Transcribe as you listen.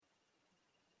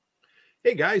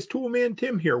Hey guys, Toolman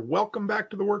Tim here. Welcome back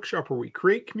to the workshop where we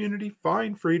create community,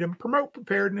 find freedom, promote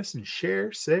preparedness, and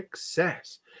share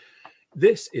success.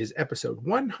 This is episode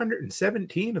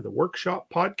 117 of the Workshop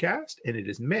Podcast, and it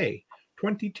is May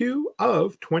 22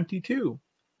 of 22.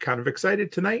 Kind of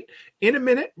excited tonight. In a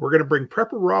minute, we're going to bring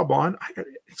Prepper Rob on.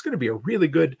 It's going to be a really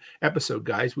good episode,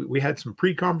 guys. We had some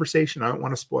pre-conversation. I don't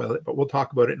want to spoil it, but we'll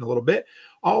talk about it in a little bit.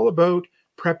 All about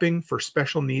prepping for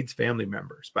special needs family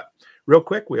members. But real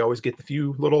quick, we always get the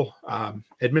few little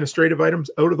administrative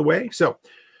items out of the way. So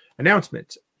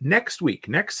announcements. Next week,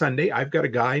 next Sunday, I've got a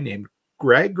guy named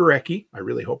Greg Gorecki. I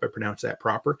really hope I pronounced that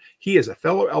proper. He is a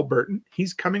fellow Albertan.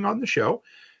 He's coming on the show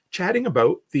chatting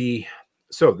about the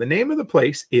name of the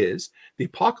place is the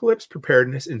Apocalypse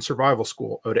Preparedness and Survival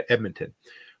School out of Edmonton.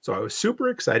 So I was super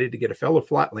excited to get a fellow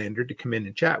Flatlander to come in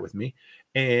and chat with me.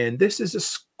 And this is a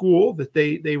school that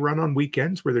they run on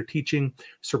weekends where they're teaching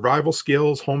survival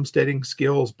skills, homesteading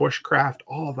skills, bushcraft,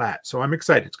 all that. So I'm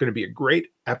excited. It's going to be a great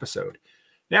episode.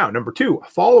 Now, number two, a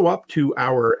follow-up to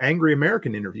our Angry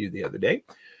American interview the other day.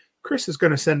 Chris is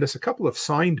going to send us a couple of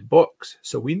signed books.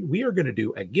 So we are going to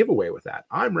do a giveaway with that.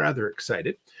 I'm rather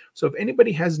excited. So if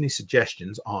anybody has any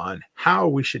suggestions on how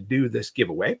we should do this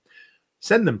giveaway,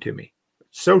 send them to me.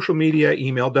 Social media,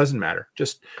 email, doesn't matter.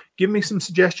 Just give me some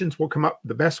suggestions. We'll come up.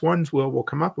 The best ones will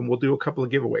come up and we'll do a couple of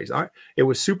giveaways. It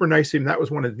was super nice of him. That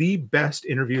was one of the best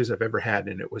interviews I've ever had.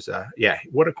 And it was,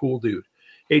 what a cool dude.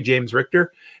 Hey, James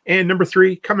Richter. And number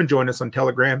three, come and join us on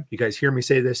Telegram. You guys hear me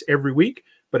say this every week,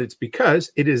 but it's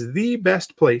because it is the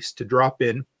best place to drop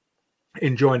in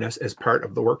and join us as part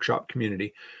of the workshop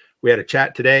community. We had a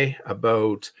chat today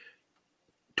about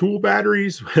tool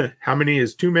batteries. How many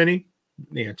is too many?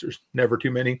 The answer is never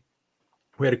too many.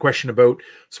 We had a question about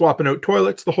swapping out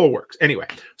toilets, the whole works. Anyway,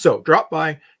 so drop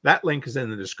by. That link is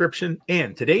in the description.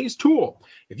 And today's tool,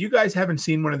 if you guys haven't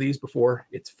seen one of these before,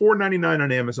 it's $4.99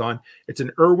 on Amazon. It's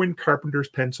an Irwin Carpenter's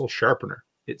pencil sharpener.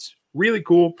 It's really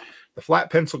cool. The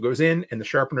flat pencil goes in and the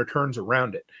sharpener turns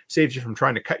around it. Saves you from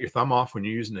trying to cut your thumb off when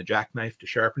you're using a jackknife to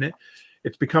sharpen it.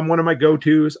 It's become one of my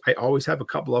go-tos. I always have a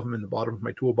couple of them in the bottom of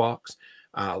my toolbox.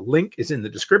 Link is in the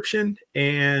description.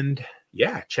 And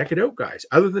yeah, check it out, guys.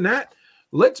 Other than that,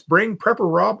 let's bring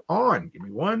Prepper Rob on. Give me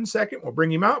 1 second. We'll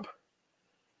bring him up.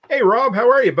 Hey, Rob,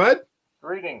 how are you, bud?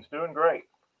 Greetings. Doing great.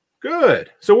 Good.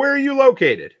 So where are you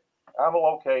located? I'm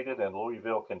located in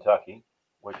Louisville, Kentucky,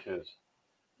 which is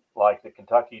like the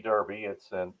Kentucky Derby.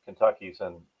 It's in Kentucky's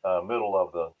in middle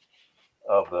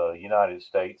of the United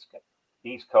States,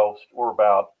 East Coast. We're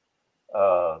about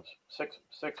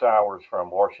 6 hours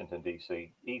from Washington,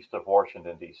 D.C., east of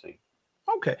Washington, D.C.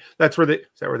 Okay. Is that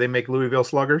where they make Louisville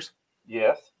Sluggers?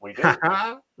 Yes, we do.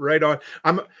 Right on.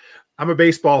 I'm a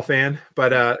baseball fan,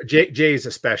 but Jays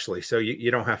especially. So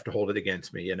you don't have to hold it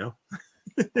against me, you know.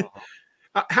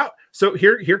 So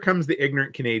here comes the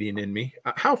ignorant Canadian in me.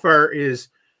 How far is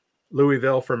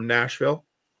Louisville from Nashville?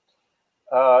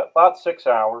 About 6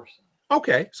 hours.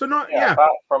 Okay, so not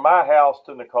From my house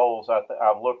to Nicole's,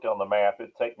 I've looked on the map.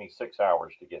 It'd take me 6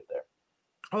 hours to get there.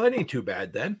 Oh, that ain't too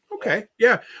bad then. Okay,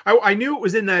 yeah. I knew it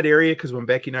was in that area because when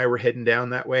Becky and I were heading down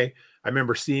that way, I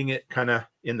remember seeing it kind of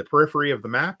in the periphery of the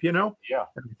map, you know? Yeah.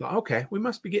 And I thought, okay, we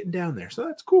must be getting down there. So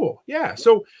that's cool. Yeah.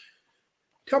 So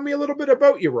tell me a little bit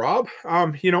about you, Rob.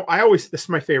 This is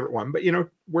my favorite one, but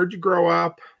where'd you grow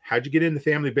up? How'd you get in the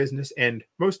family business? And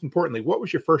most importantly, what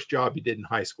was your first job you did in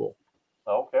high school?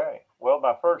 Okay. Well,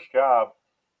 my first job,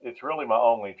 it's really my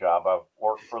only job. I've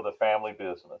worked for the family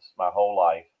business my whole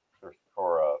life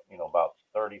for about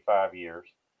 35 years.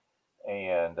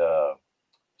 And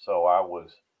so I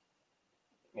was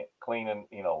cleaning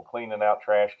out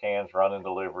trash cans, running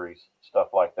deliveries, stuff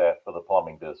like that for the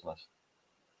plumbing business.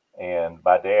 And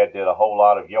my dad did a whole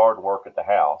lot of yard work at the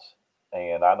house.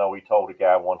 And I know he told a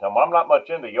guy one time, well, I'm not much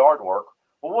into yard work.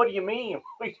 Well, what do you mean?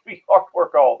 We do yard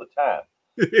work all the time.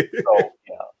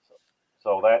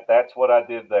 So that's what I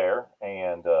did there.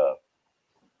 And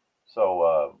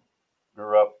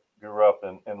grew up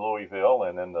in Louisville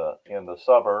and in the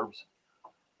suburbs.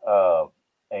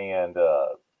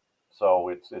 So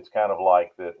it's kind of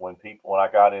like that when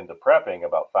I got into prepping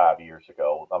about 5 years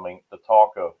ago, I mean, the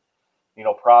talk of,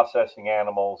 processing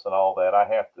animals and all that, I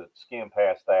have to skim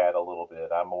past that a little bit.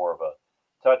 I'm more of a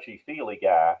touchy-feely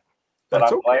guy, but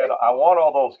That's I'm glad I want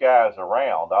all those guys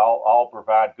around. I'll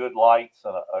provide good lights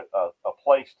and a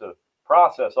place to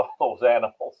process all those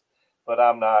animals, but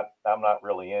I'm not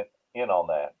really in on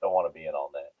that. Don't want to be in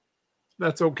on that.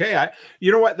 That's okay.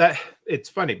 You know what? It's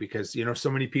funny because,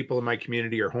 so many people in my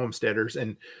community are homesteaders,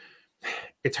 and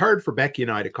it's hard for Becky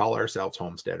and I to call ourselves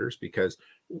homesteaders because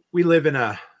we live in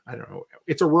a I don't know,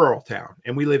 it's a rural town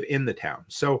and we live in the town.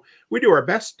 So we do our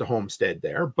best to homestead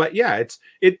there. But yeah,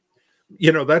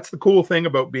 that's the cool thing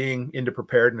about being into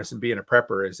preparedness and being a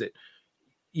prepper is that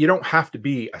you don't have to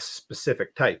be a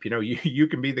specific type. You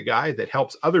can be the guy that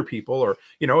helps other people, or,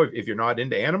 if you're not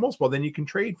into animals, well, then you can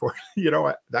trade for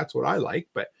it. That's what I like.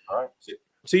 But All right.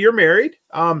 so you're married.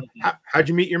 Mhm. How'd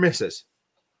you meet your missus?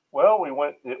 Well, we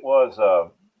went. It was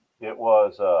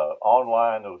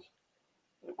online.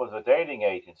 It was a dating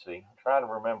agency. I'm trying to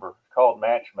remember. It's called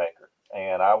Matchmaker,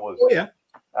 and I was Oh, yeah.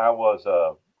 I was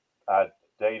I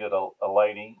dated a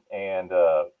lady, and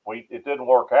it didn't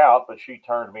work out, but she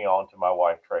turned me on to my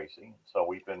wife Tracy. So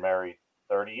we've been married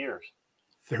 30 years.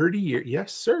 30 years.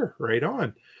 Yes, sir. Right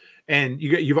on. And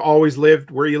you've always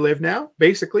lived where you live now,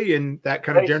 basically in that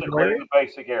kind of general Basically, area? the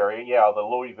basic area, yeah, the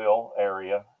Louisville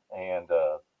area, and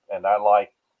I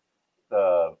like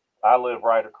the. I live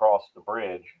right across the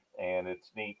bridge, and it's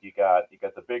neat. You got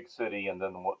the big city, and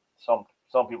then what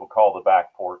some people call the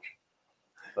back porch,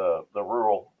 the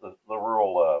rural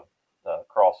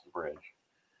across the bridge.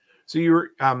 So you're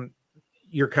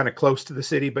kind of close to the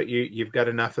city, but you've got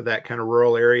enough of that kind of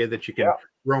rural area that you can Yeah,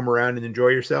 roam around and enjoy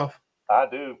yourself. I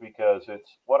do because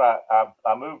it's what I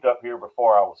moved up here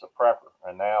before I was a prepper,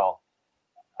 and now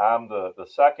I'm the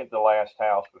second to last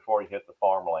house before you hit the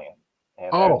farmland, and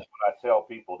that's Oh, what I tell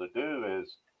people to do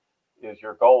is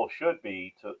your goal should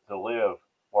be to live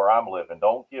where I'm living.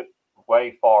 Don't get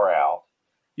way far out.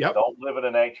 yep. Don't live in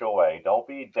an HOA. Don't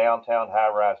be downtown high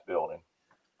rise building,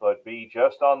 but be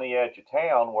just on the edge of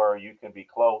town where you can be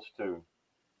close to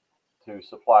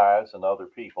supplies and other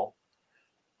people.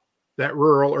 That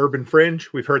rural urban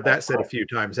fringe. We've heard That's that said a right. few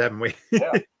times, haven't we?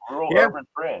 Yeah. Rural Yeah. urban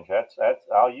fringe. That's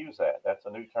I'll use that. That's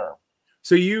a new term.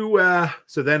 So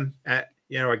then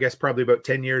I guess probably about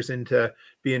 10 years into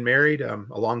being married,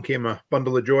 along came a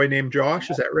bundle of joy named Josh.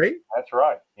 Is that right? That's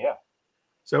right. Yeah.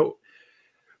 So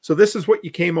so this is what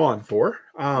you came on for.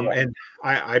 Yeah. And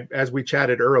as we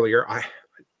chatted earlier,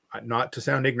 not to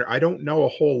sound ignorant, I don't know a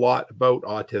whole lot about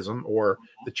autism or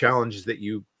the challenges that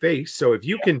you face. So if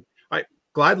you Yeah. can, I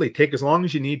gladly take as long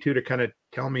as you need to kind of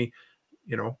tell me,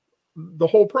 you know, the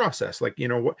whole process. Like,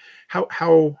 what,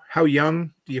 how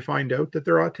young do you find out that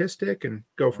they're autistic and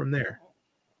go from there?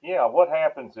 Yeah. What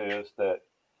happens is that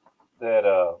that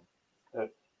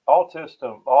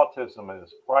autism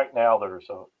is right now there's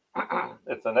a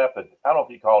it's an I don't know if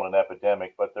you call it an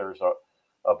epidemic, but there's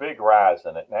a big rise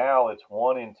in it. Now it's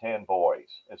 1 in 10 boys.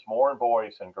 It's more in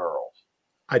boys than girls.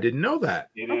 I didn't know that.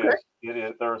 It Okay. is it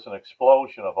is there's an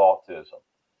explosion of autism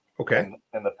Okay.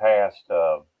 in the past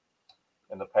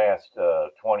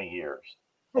 20 years.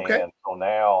 Okay. And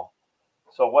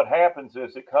so what happens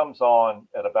is it comes on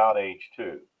at about age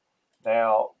 2.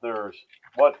 Now there's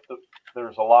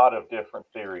a lot of different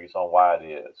theories on why it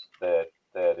is that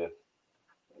if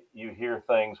you hear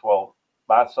things, well,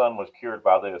 my son was cured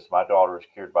by this, my daughter was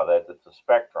cured by that. It's a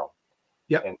spectrum,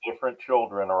 Yep. and different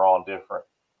children are on different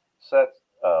sets,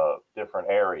 different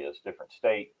areas, different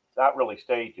state, not really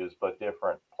stages, but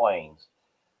different planes.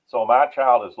 So my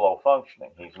child is low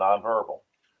functioning. He's nonverbal.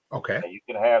 Okay. Now, you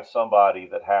can have somebody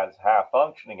that has high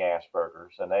functioning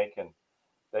Asperger's, and they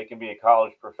can be a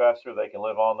college professor. They can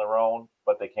live on their own,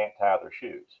 but they can't tie their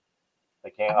shoes.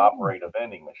 They can't Oh, operate a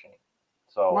vending machine.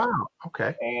 So wow.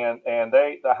 Okay. and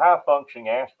the high functioning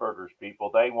Asperger's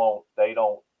people, they won't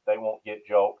get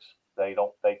jokes. They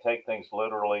take things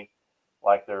literally.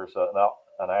 Like there's an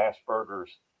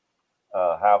Asperger's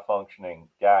high functioning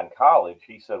guy in college.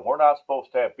 He said we're not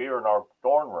supposed to have beer in our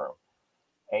dorm room,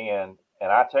 and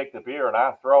I take the beer and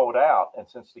I throw it out. And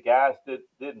since the guys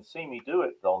didn't see me do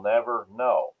it, they'll never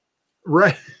know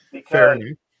Right. Fair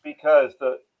because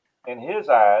enough. the in his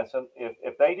eyes, and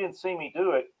if they didn't see me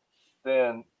do it,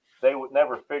 then they would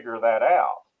never figure that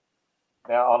out.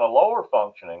 Now, on a lower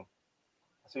functioning,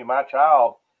 see, my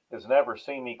child has never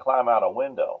seen me climb out a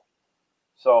window.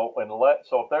 So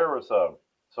if there was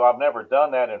so I've never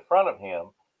done that in front of him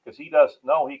because he doesn't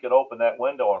know he could open that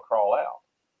window and crawl out.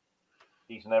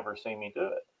 He's never seen me do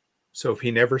it. So if he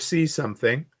never sees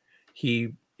something,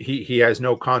 he has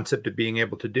no concept of being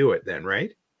able to do it then,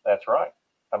 right? That's right.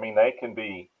 I mean, they could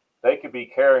be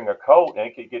carrying a coat and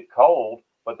it could get cold,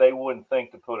 but they wouldn't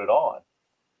think to put it on.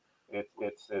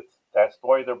 It's that's the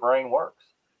way their brain works.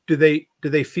 Do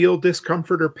they feel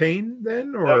discomfort or pain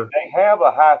then, They, or they have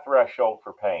a high threshold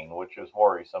for pain, which is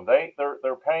worrisome.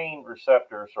 Their pain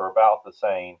receptors are about the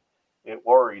same. It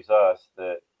worries us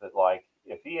that like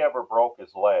if he ever broke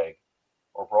his leg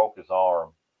or broke his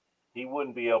arm, he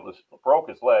wouldn't be able to broke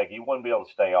his leg. He wouldn't be able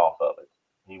to stay off of it.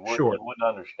 He sure? wouldn't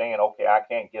understand. Okay, I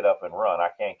can't get up and run. I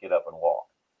can't get up and walk,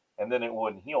 and then it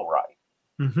wouldn't heal right.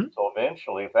 Hmm. So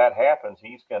eventually, if that happens,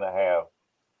 he'll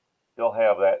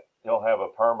have a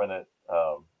permanent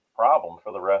problem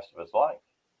for the rest of his life.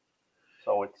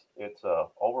 So it's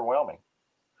overwhelming.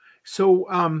 So,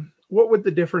 what would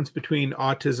the difference between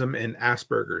autism and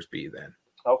Asperger's be then?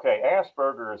 Okay,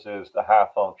 Asperger's is the high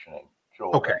functioning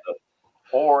Okay.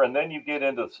 children, and then you get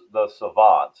into the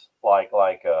savants, like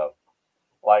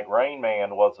Rain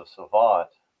Man was a savant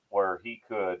where he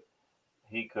could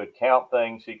count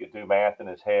things, he could do math in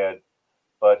his head,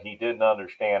 but he didn't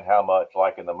understand how much,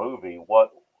 like in the movie,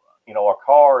 what a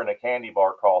car and a candy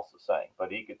bar cost the same,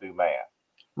 but he could do math.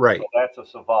 So Right. that's a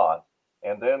savant.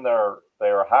 And then there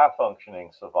are high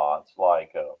functioning savants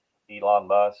like Elon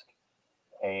Musk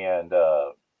and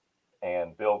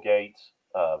Bill Gates.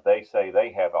 They say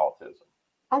they have autism,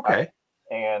 right? Okay.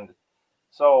 And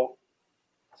so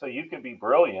so you can be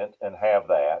brilliant and have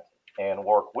that and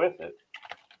work with it,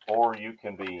 or uh, you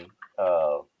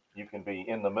can be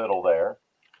in the middle there.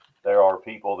 There are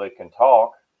people that can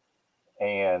talk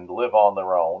and live on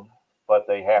their own, but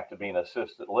they have to be in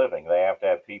assisted living. They have to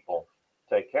have people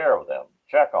take care of them,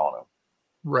 check on them.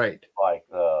 Right. Like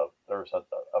there's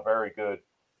a very good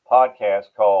podcast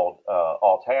called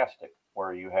Autastic,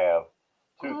 where you have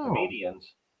two Oh,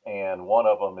 comedians, and one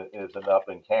of them is up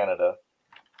in Canada,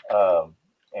 um,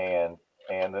 and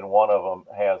then one of them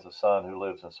has a son who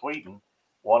lives in Sweden.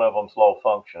 One of them's low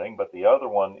functioning, but the other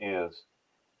one is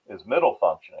middle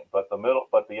functioning. But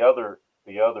the other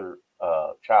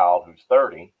child who's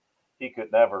 30, he's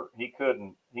not going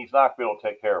to be able to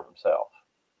take care of himself.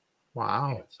 And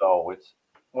wow. so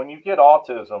when you get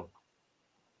autism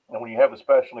and when you have a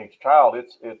special needs child,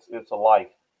 it's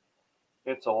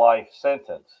a life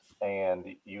sentence. And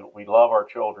we love our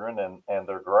children and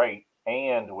they're great.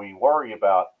 And we worry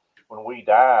about when we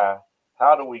die,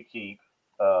 how do we keep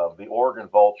the organ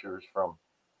vultures from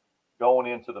going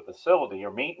into the facility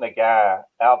or meeting a guy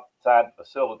outside the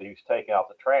facility who's taking out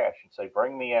the trash and say,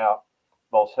 "Bring me out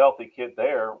the most healthy kid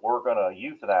there. We're going to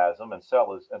euthanize him and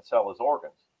sell his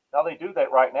organs." Now they do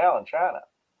that right now in China.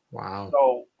 Wow.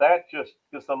 So that just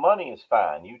because the money is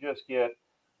fine, you just get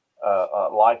a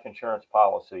life insurance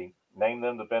policy, name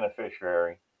them the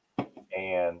beneficiary,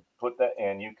 and put that,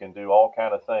 and you can do all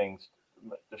kind of things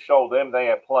to show them they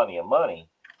have plenty of money.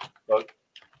 But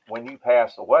when you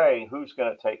pass away, who's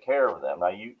going to take care of them?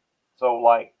 So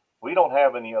like we don't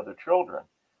have any other children.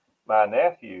 My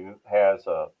nephew has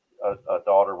a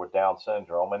daughter with Down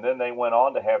syndrome, and then they went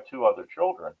on to have two other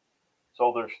children.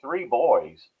 So there's three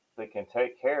boys that can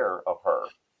take care of her,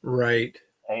 Right.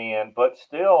 but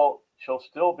still she'll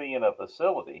still be in a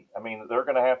facility. I mean, they're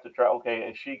going to have to try. Okay,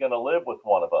 is she going to live with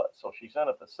one of us? So she's in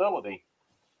a facility.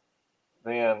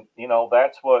 Then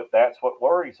that's what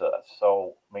worries us.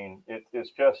 So I mean,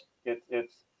 it's just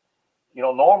it's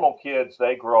normal kids,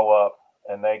 they grow up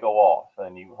and they go off,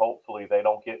 and you hopefully they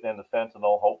don't get into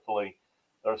fentanyl. Hopefully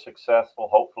they're successful.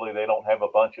 Hopefully they don't have a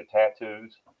bunch of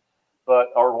tattoos, but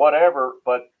or whatever.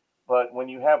 But when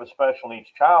you have a special needs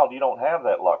child, you don't have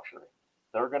that luxury.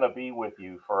 They're going to be with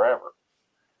you forever.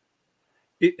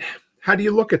 It, how do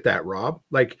you look at that, Rob?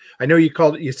 Like, I know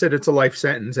you said it's a life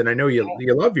sentence, and I know you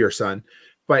love your son,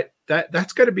 but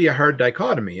that's got to be a hard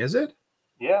dichotomy, is it?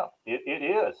 Yeah, it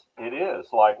is. It is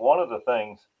like one of the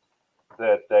things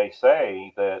that they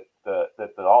say that the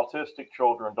autistic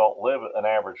children don't live an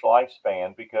average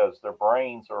lifespan because their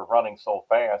brains are running so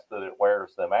fast that it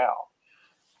wears them out.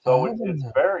 So it's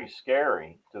Oh, very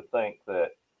scary to think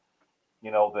that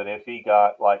that if he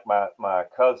got like my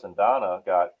cousin Donna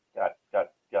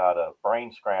got a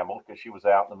brain scrambled because she was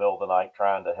out in the middle of the night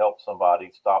trying to help somebody,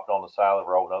 stopped on the side of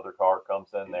the road, another car comes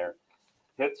in there,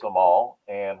 hits them all,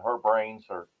 and her brains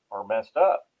are messed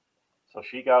up. So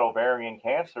she got ovarian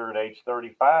cancer at age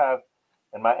 35,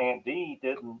 and my aunt Dee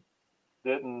didn't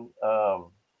didn't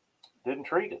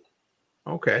treat it.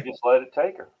 She okay. just let it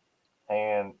take her,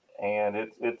 and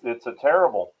it's a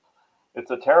terrible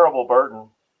burden.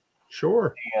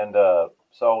 Sure. And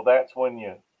so that's when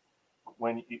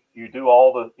you do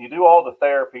all the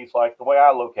therapies. Like the way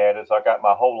I look at it is, I got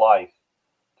my whole life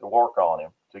to work on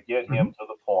him to get him Mhm. to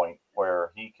the point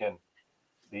where he can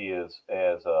be as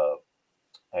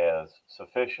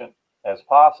sufficient as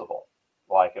possible.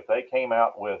 Like if they came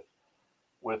out with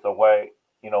a way,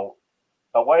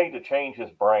 a way to change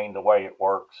his brain the way it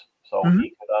works, so Mhm. he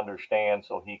could understand,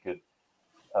 so he could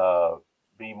uh,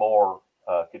 be more,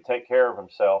 could take care of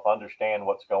himself, understand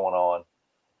what's going on.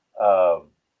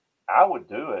 Um, I would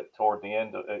do it toward the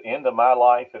end of my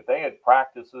life if they had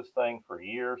practiced this thing for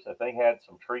years, if they had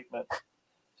some treatment.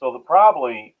 So the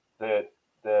probably that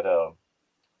that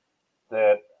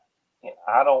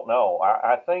I don't know.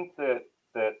 I think that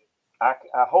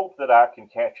I hope that I can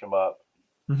catch him up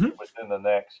Mhm. within the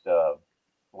next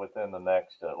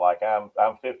like I'm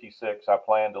 56. I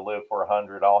plan to live for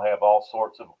 100. I'll have all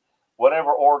sorts of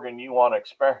whatever organ you want to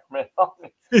experiment on.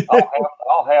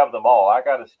 I'll have them all. I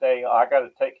got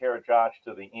to take care of Josh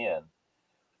to the end.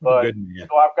 But Good man.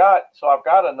 so I've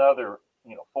got another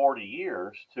 40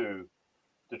 years to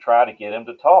try to get him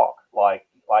to talk.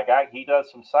 He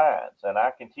does some signs, and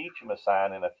I can teach him a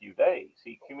sign in a few days.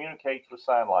 He communicates with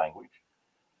sign language,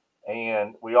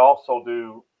 and we also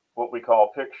do what we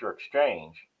call picture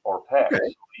exchange or PEX.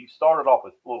 Okay. He started off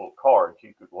with little cards.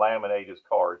 You could laminate his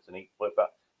cards, and he'd flip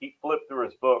through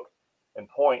his book and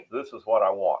point, "This is what I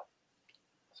want."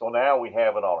 So now we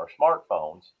have it on our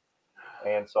smartphones,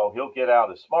 and so he'll get out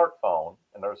his smartphone,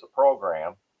 and there's a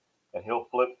program, and he'll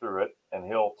flip through it, and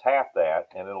he'll tap that,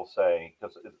 and it'll say,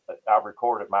 because I've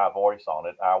recorded my voice on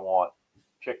it, I want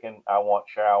chicken, I want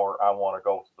shower, I want to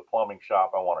go to the plumbing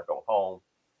shop, I want to go home.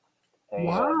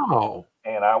 Wow.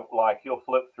 And he'll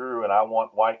flip through, and I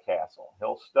want White Castle.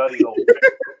 He'll study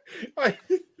those.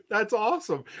 That's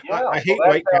awesome. Yeah, I so hate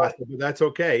White Castle, but that's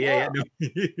okay. Yeah, yeah,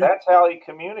 no. that's how he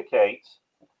communicates.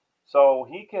 So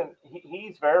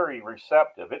he's very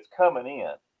receptive. It's coming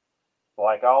in.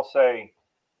 Like I'll say,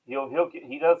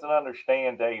 he doesn't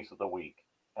understand days of the week,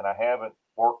 and I haven't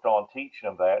worked on teaching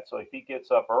him that. So if he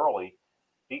gets up early,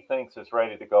 he thinks it's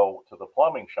ready to go to the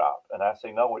plumbing shop, and I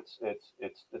say no, it's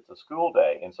a school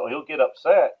day, and so he'll get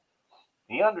upset.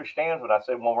 He understands when I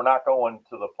say, well, we're not going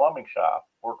to the plumbing shop.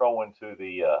 We're going to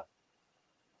the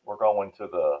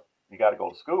you got to go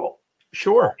to school.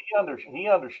 Sure. Well, he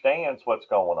understands what's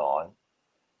going on.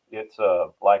 It's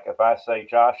like if I say,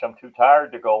 Josh, I'm too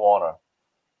tired to go on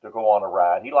a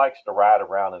ride. He likes to ride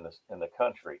around in the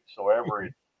country. So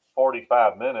every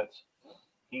 45 minutes,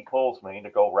 he pulls me to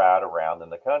go ride around in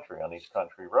the country on these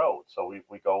country roads. So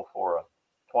we go for a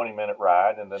 20-minute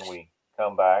ride, and then we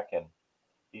come back, and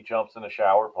he jumps in the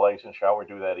shower, plays in the shower, we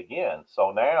do that again.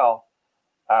 So now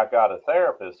I got a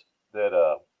therapist that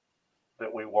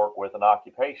we work with, an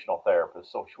occupational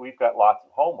therapist. So we've got lots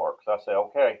of homework. So I say,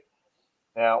 okay,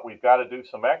 now we've got to do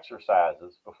some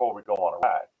exercises before we go on a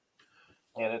ride.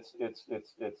 And it's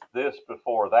this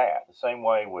before that. The same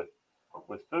way with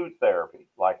food therapy.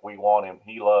 Like we want him,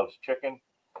 he loves chicken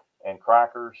and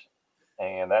crackers,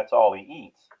 and that's all he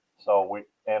eats.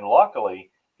 And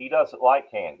luckily he doesn't like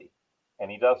candy,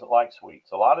 and he doesn't like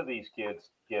sweets. A lot of these kids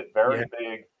get very Yeah.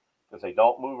 big because they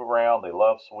don't move around. They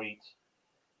love sweets.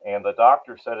 And the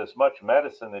doctor said as much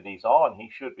medicine that he's on, he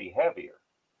should be heavier,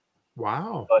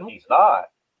 Wow. but he's not.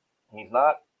 He's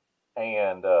not.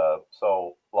 And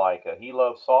he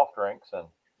loves soft drinks, and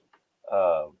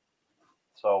uh,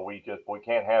 so we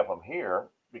can't have him here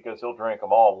because he'll drink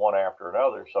them all one after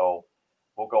another. So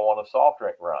we'll go on a soft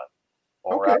drink run,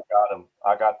 or Okay.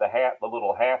 I got the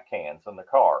little half cans in the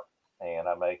car, and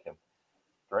I make him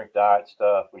drink diet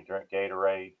stuff. We drink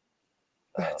Gatorade.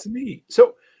 That's neat.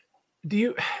 So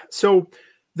so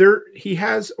there he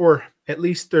has, or at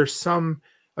least there's some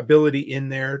ability in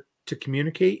there to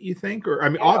communicate, you think? Or I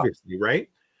mean, Yeah, obviously, right?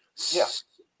 yeah.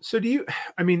 So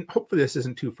I mean, hopefully this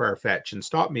isn't too far fetched and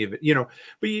stop me if it,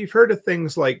 but you've heard of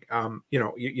things like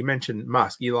you mentioned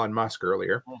Elon Musk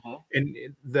earlier, Hmm. and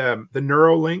the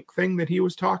Neuralink thing that he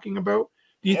was talking about.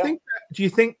 Yeah. Do you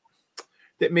think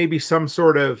that maybe some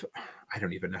sort of, I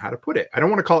don't even know how to put it. I don't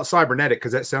want to call it cybernetic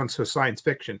because that sounds so science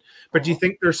fiction. But do you Hmm.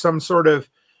 think there's some sort of,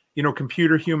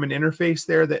 computer human interface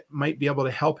there that might be able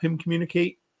to help him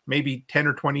communicate maybe 10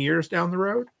 or 20 years down the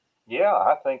road? Yeah,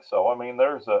 I think so. I mean,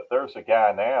 there's a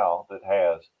guy now that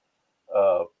has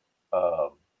uh, uh,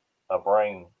 a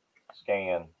brain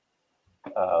scan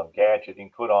gadget he can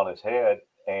put on his head,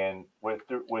 and with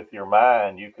your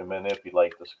mind, you can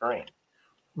manipulate the screen.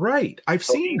 Right. I've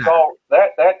So seen he's that. all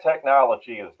that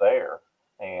technology is there,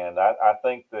 and I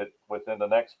think that within the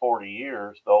next 40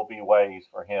 years, there'll be ways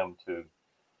for him to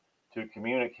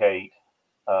communicate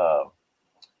uh,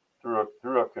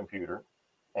 through a computer.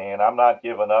 And I'm not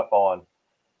giving up on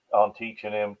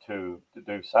teaching him to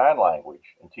do sign language,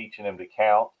 and teaching him to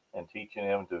count, and teaching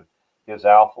him to his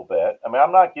alphabet. I mean,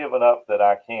 I'm not giving up that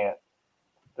I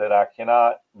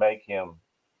cannot make him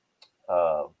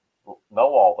uh,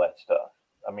 know all that stuff.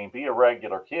 I mean, be a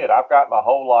regular kid. I've got my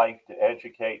whole life to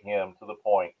educate him to the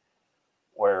point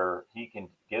where he can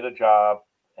get a job,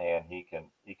 and he can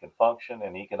function,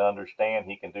 and he can understand,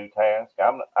 he can do tasks.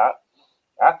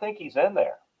 I think he's in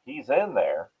there. He's in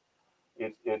there.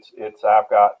 It's I've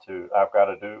got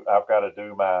to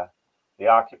do my the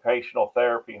occupational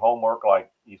therapy homework. Like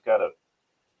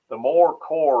the more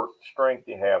core strength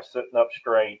you have sitting up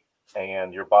straight,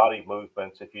 and your body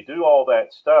movements, if you do all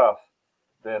that stuff,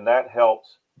 then that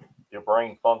helps your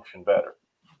brain function better.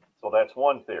 So that's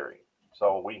one theory.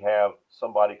 So we have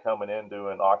somebody coming in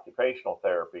doing occupational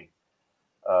therapy,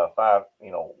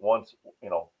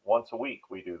 once a week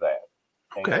we do that.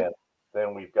 Okay. And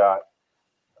then we've got,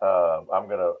 I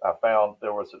found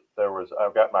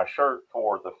I've got my shirt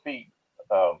for the feet,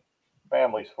 um,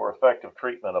 families for effective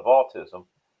treatment of autism.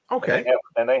 Okay.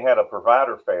 And they had a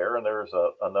provider fair, and there's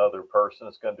another person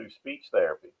that's going to do speech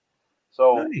therapy.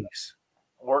 So Nice.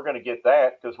 we're going to get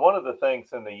that, because one of the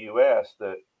things in the U.S.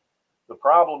 that the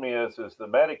problem is the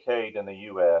Medicaid in the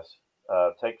U.S.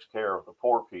 Takes care of the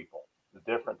poor people. It's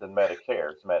different than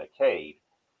Medicare. It's Medicaid,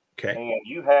 Okay. and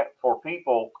you have, for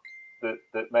people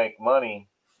that make money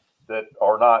that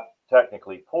are not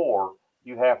technically poor,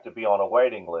 you have to be on a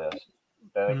waiting list,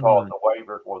 and they call it the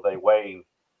waiver, where they waive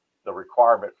the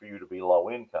requirement for you to be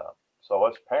low income. So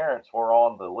as parents, we're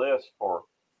on the list for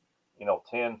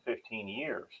 10, 15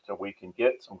 years till we can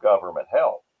get some government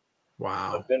help.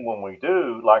 Wow. But then when we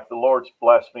do, like, the Lord's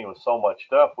blessed me with so much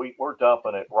stuff, we're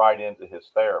dumping it right into his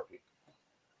therapy.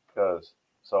 Because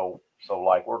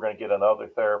like, we're going to get another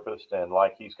therapist, and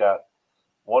like, he's got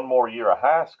one more year of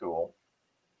high school.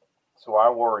 So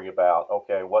I worry about,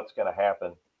 okay, what's going to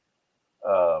happen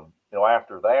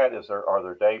after that. Are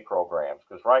there day programs?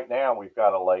 Because right now we've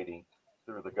got a lady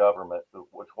through the government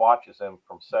which watches him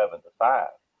from 7 to 5.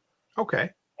 Okay.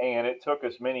 And it took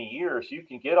us many years. You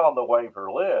can get on the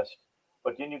waiver list,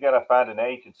 but then you got to find an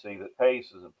agency that pays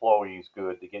his employees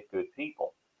good to get good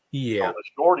people. Yeah. So the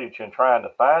shortage in trying to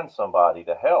find somebody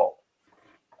to help,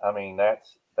 I mean,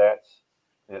 it's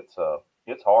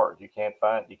hard. You can't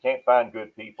find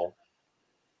good people.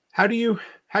 How do you,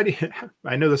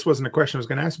 I know this wasn't a question I was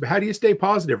going to ask, but how do you stay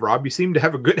positive, Rob? You seem to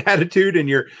have a good attitude, and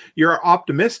you're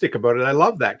optimistic about it. I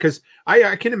love that, because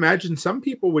I can imagine some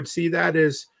people would see that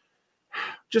as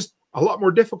just a lot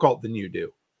more difficult than you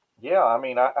do. Yeah, I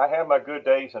mean, I have my good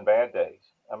days and bad days.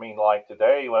 I mean, like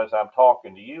today, as I'm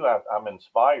talking to you, I'm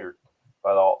inspired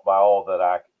by all that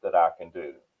I can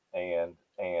do, and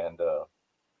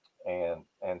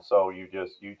so you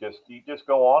just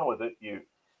go on with it.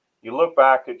 You look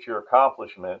back at your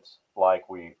accomplishments, like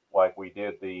we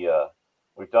did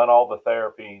we've done all the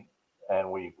therapy,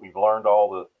 and we've learned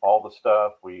all the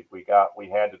stuff. We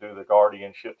had to do the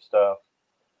guardianship stuff.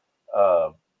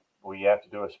 We have to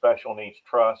do a special needs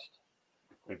trust.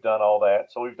 We've done all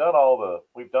that. So we've done all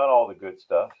the good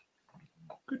stuff.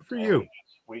 Good for And you.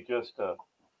 you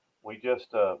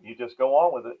just go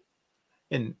on with it.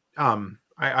 And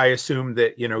I assume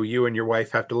that you and your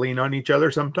wife have to lean on each other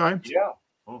sometimes. Yeah.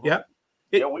 Mm-hmm. Yeah.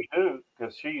 Yeah, we do,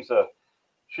 because she's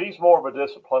more of a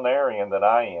disciplinarian than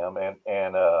I am,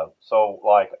 and so,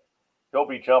 like, he'll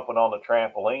be jumping on the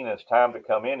trampoline, and it's time to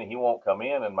come in, and he won't come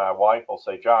in, and my wife will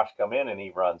say, "Josh, come in," and he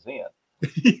runs in.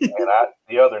 And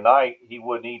the other night, he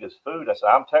wouldn't eat his food. I said,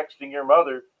 "I'm texting your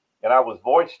mother," and I was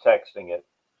voice texting it,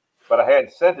 but I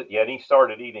hadn't sent it yet. He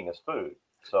started eating his food.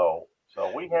 So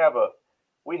we have a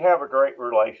great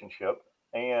relationship.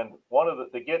 And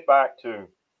to get back to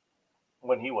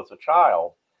when he was a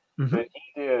child, that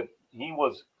he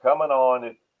was coming on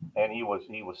it, and he was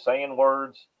saying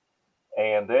words,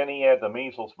 and then he had the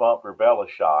measles, mumps, rubella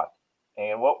shot.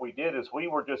 And what we did is we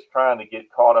were just trying to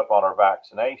get caught up on our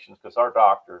vaccinations, because our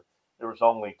doctor, there was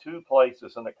only 2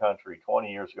 places in the country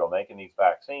 20 years ago making these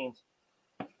vaccines,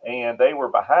 and they were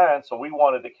behind. So we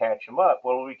wanted to catch him up.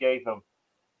 Well, we gave him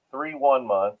 3 one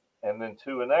month, and then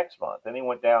 2 the next month. Then he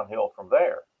went downhill from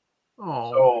there.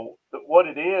 Oh. So what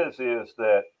it is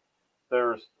that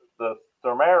there's the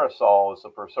thimerosal is a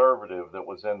preservative that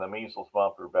was in the measles,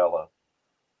 mumps, rubella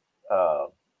uh,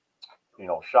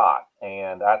 shot.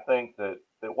 And I think that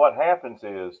what happens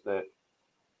is that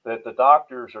the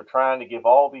doctors are trying to give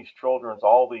all these children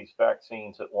all these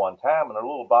vaccines at one time, and their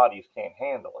little bodies can't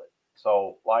handle it.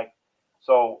 So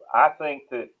I think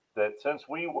that since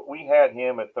we had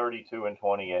him at 32 and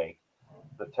 28,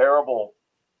 the terrible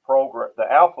program,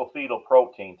 the alpha fetal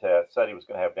protein test said he was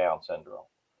going to have Down syndrome.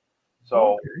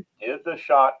 So did the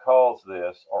shot cause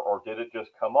this, or did it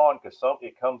just come on? Because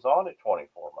it comes on at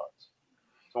 24 months.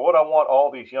 So what I want all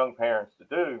these young parents to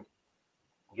do,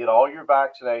 get all your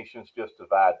vaccinations, just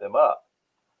divide them up.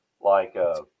 Like,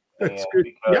 That's and good.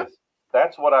 because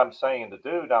that's what I'm saying to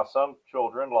do. Now, some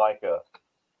children, like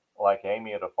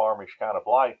Amy at A Farmish Kind of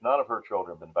Life, none of her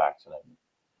children have been vaccinated.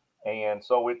 And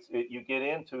so you get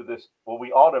into this, well,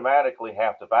 we automatically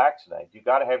have to vaccinate. You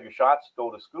got to have your shots to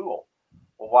go to school.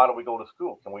 Well, why do we go to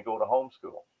school? Can we go to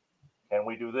homeschool? Can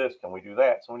we do this? Can we do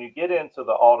that? So when you get into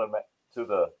the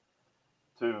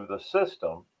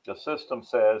system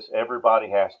says everybody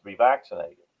has to be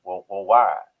vaccinated. Well,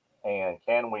 why? And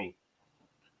can we?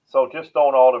 So just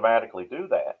don't automatically do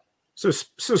that. So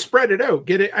spread it out,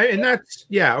 get it, and that's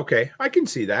okay. I can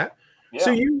see that.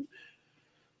 Yeah.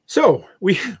 So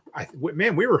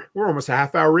man, we're almost a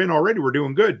half hour in already. We're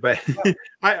doing good, but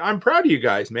I'm proud of you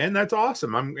guys, man. That's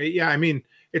awesome. I mean,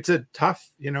 it's a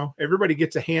tough, everybody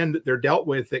gets a hand that they're dealt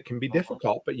with that can be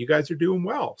difficult, but you guys are doing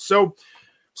well. So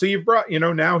you've brought,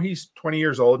 now he's 20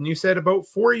 years old, and you said about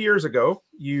 4 years ago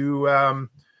you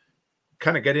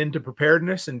kind of get into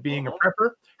preparedness and being a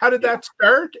prepper. How did that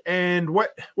start, and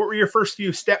what were your first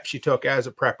few steps you took as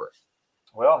a prepper?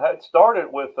 Well, it started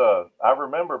with I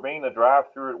remember being a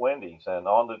drive-through at Wendy's, and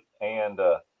there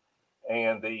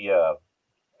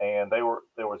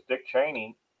was Dick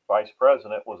Cheney, vice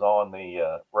president, was on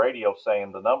the radio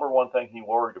saying the number one thing he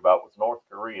worried about was North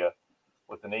Korea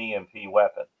with an EMP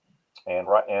weapon, and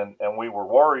we were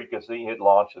worried because he had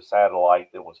launched a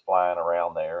satellite that was flying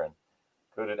around there, and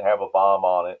could it have a bomb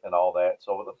on it and all that.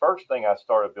 So the first thing I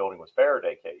started building was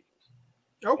Faraday cages.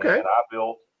 Okay. And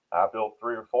I built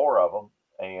 3 or 4 of them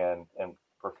and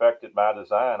perfected my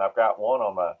design. I've got one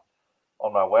on my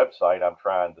website. I'm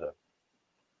trying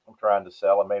to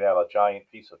sell. I made out a giant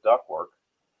piece of ductwork.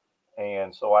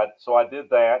 And so I did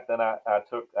that. Then I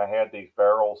had these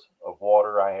barrels of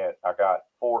water. I got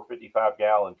 4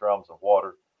 55-gallon drums of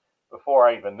water before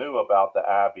I even knew about the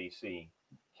IBC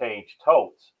cage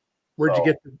totes. Where'd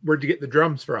you get the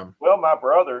drums from? Well, my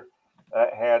brother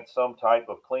had some type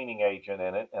of cleaning agent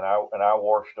in it, and I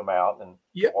washed them out and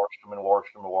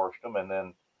washed them,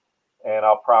 and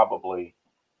I'll probably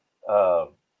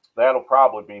that'll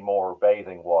probably be more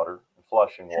bathing water and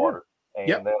flushing water, and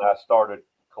then I started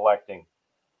collecting,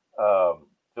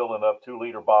 filling up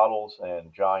 2-liter bottles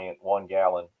and giant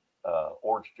 1-gallon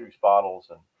orange juice bottles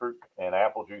and fruit and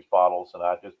apple juice bottles, and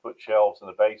I just put shelves in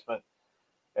the basement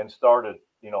and started,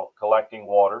 collecting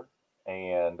water.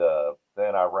 And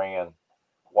then I ran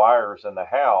wires in the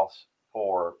house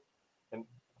for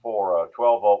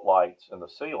 12-volt lights in the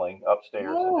ceiling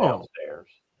upstairs and downstairs.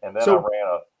 And then I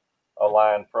ran a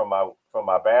line from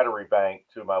my battery bank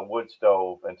to my wood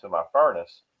stove and to my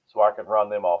furnace, so I could run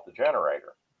them off the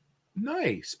generator.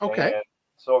 Nice. Okay. And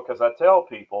so, because I tell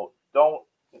people, don't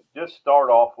just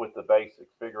start off with the basics.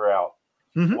 Figure out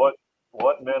what's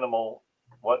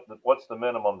the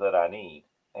minimum that I need,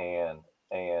 and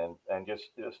just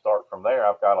start from there.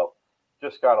 I've got a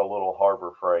little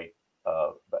Harbor Freight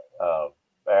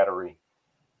battery,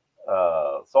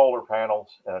 solar panels,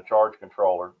 and a charge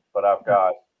controller, but I've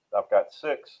got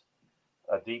 6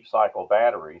 deep cycle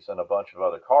batteries and a bunch of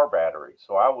other car batteries.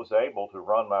 So I was able to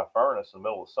run my furnace in the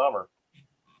middle of summer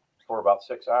for about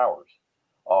 6 hours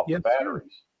off the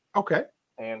batteries. Sure. Okay.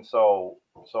 And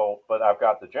but I've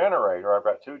got the generator. I've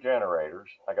got 2 generators.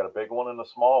 I got a big one and a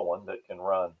small one that can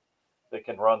run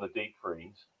the deep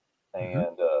freeze.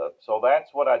 And so that's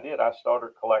what I did. I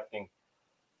started collecting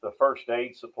the first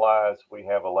aid supplies. We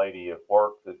have a lady at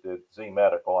work that did Z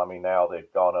Medical. I mean, now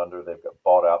they've got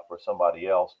bought out for somebody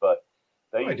else, but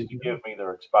they used to give me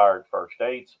their expired first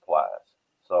aid supplies.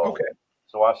 So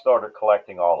I started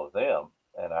collecting all of them,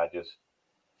 and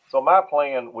so my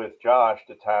plan with Josh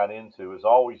to tie it into has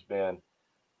always been,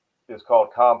 is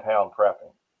called compound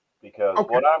prepping, because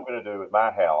what I'm going to do at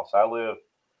my house,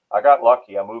 I got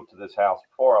lucky. I moved to this house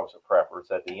before I was a prepper.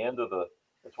 It's at the end of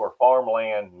it's where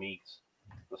farmland meets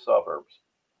the suburbs.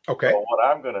 Okay. So what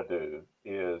I'm going to do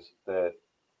is that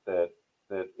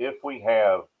if we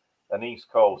have an East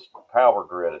Coast power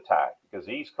grid attack, because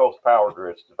the East Coast power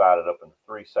grid is divided up into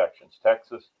 3 sections: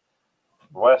 Texas,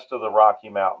 west of the Rocky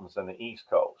Mountains, and the East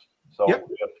Coast. So if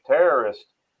terrorists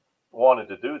wanted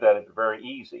to do that, it'd be very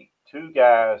easy. 2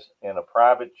 guys in a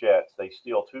private jet, they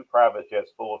steal 2 private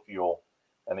jets full of fuel,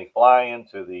 and they fly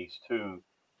into these 2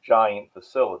 giant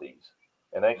facilities,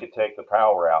 and they could take the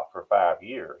power out for 5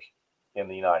 years in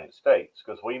the United States,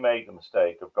 because we made the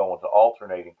mistake of going to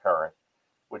alternating current,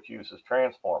 which uses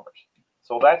transformers.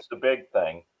 So that's the big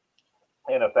thing.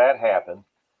 And if that happened,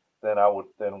 then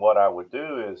what I would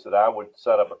do is that I would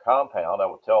set up a compound. I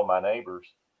would tell my neighbors,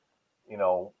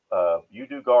 you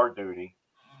do guard duty,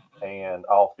 and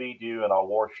I'll feed you and I'll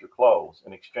wash your clothes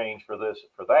in exchange for this,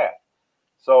 for that.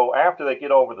 So after they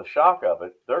get over the shock of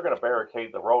it, they're going to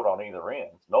barricade the road on either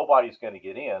end. Nobody's going to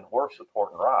get in. We're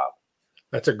supporting Rob.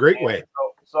 That's a great way.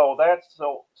 So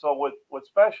with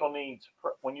special needs,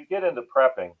 when you get into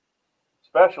prepping,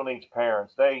 special needs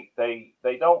parents, they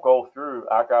don't go through,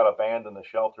 I got to abandon the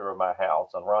shelter of my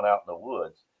house and run out in the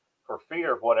woods for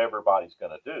fear of what everybody's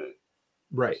going to do.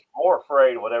 Right. It's more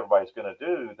afraid of what everybody's going to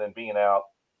do than being out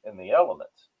in the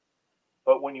elements.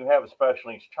 But when you have a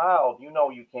special needs child, you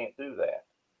can't do that.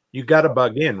 You got to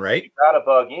bug in, right? You got to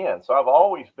bug in. So I've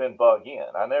always been bug in.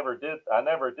 I never did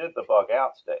the bug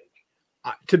out stage.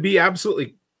 To be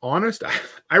absolutely honest,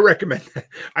 I recommend that.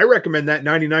 I recommend that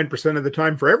 99% of the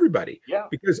time for everybody Yeah,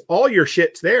 because all your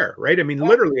shit's there, right? I mean, yeah,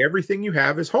 literally everything you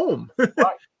have is home.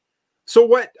 right. So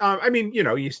what? I mean, you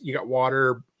got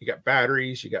water, you got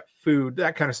batteries, you got food,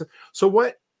 that kind of stuff. So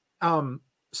what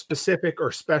specific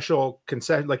or special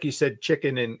concession, like you said,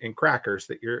 chicken and crackers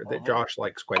that Hmm. Josh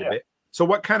likes quite a Yeah. bit. So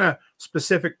what kind of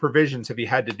specific provisions have you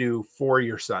had to do for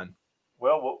your son?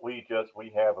 Well, we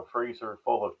have a freezer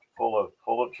full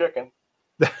of chicken,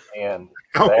 and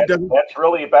How it doesn't that's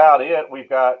really about it. We've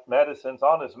got medicines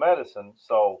on his medicine,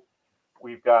 so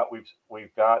we've got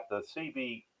the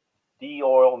CBD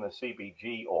oil and the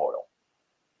CBG oil.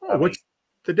 Oh, I mean, what's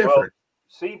the well, difference?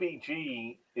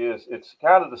 CBG it's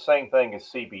kind of the same thing as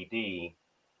CBD,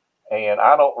 and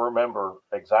I don't remember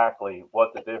exactly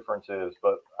what the difference is,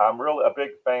 but I'm really a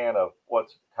big fan of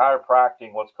what's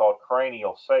chiropractic, what's called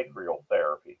cranial sacral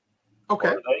therapy, where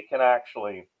Okay. they can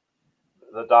actually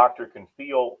the doctor can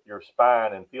feel your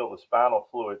spine and feel the spinal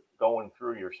fluid going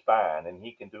through your spine, and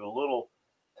he can do little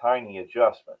tiny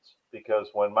adjustments. Because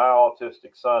when my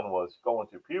autistic son was going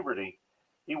through puberty,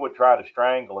 he would try to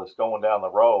strangle us going down the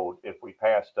road if we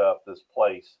passed up this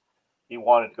place he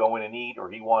wanted to go in and eat, or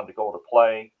he wanted to go to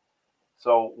play.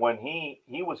 So when he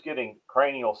was getting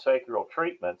cranial sacral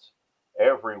treatments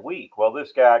every week, well,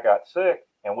 this guy got sick,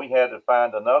 and we had to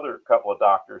find another couple of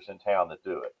doctors in town to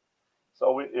do it.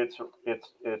 So it's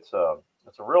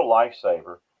a real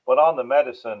lifesaver. But on the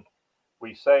medicine,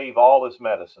 we save all his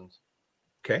medicines.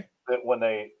 Okay. That when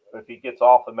if he gets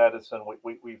off the medicine,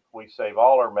 we save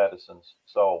all our medicines.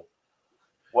 So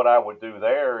what I would do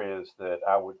there is that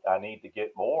I need to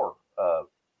get more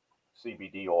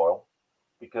CBD oil,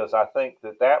 because I think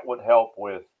that would help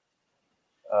with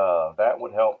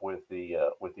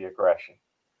the aggression.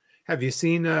 Have you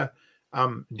seen do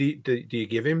you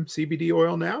give him CBD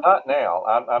oil now? Not now.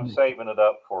 I'm Mm. saving it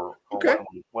up for Okay.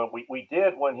 when we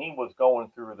did when he was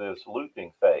going through this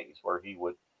looping phase, where he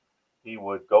would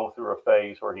go through a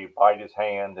phase where he'd bite his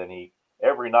hand, and he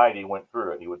every night he went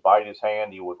through it. He would bite his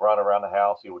hand, he would run around the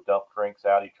house, he would dump drinks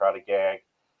out, he'd try to gag.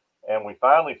 And we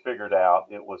finally figured out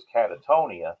it was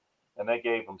catatonia, and they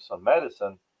gave him some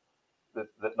medicine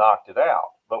that knocked it out.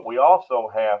 But we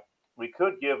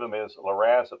could give him his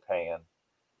lorazepam,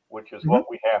 which is Mhm. what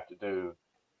we have to do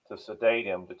to sedate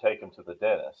him to take him to the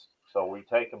dentist. So we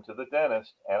take him to the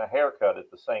dentist and a haircut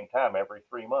at the same time every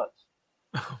 3 months.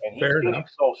 And he's Fair getting enough.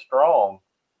 so strong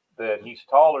that he's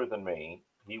taller than me.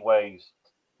 He weighs,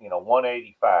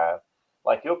 185.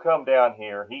 Like, he'll come down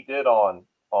here. He did on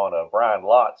Brian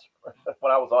Lott's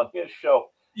when I was on his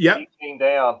show. Yep. He came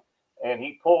down and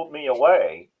he pulled me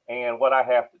away. And what I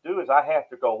have to do is I have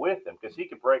to go with him, because he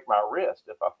could break my wrist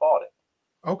if I fought him.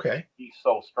 Okay. He's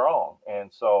so strong,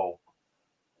 and so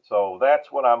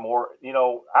that's what I'm more.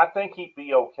 I think he'd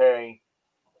be okay.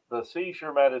 The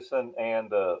seizure medicine and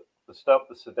the stuff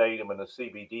to sedate him and the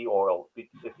CBD oil,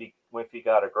 if he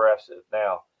got aggressive.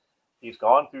 Now, he's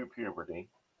gone through puberty.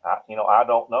 I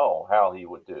don't know how he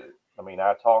would do. I mean,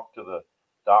 I talked to the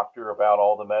doctor about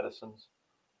all the medicines.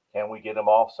 Can we get him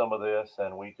off some of this?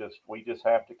 And we just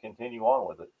have to continue on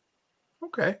with it.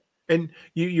 Okay. And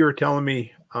you were telling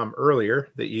me earlier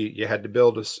that you had to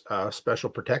build special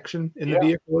protection in the Yeah.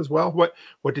 vehicle as well. What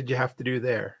did you have to do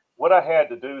there? What I had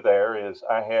to do there is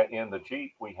I had in the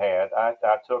Jeep we had I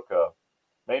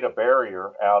made a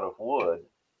barrier out of wood,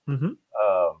 Hmm.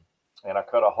 and I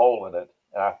cut a hole in it.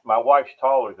 And my wife's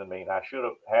taller than me, and I should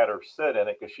have had her sit in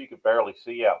it because she could barely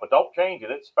see out. But don't change it;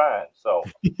 it's fine.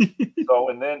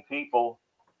 And then people,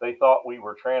 they thought we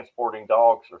were transporting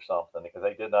dogs or something, because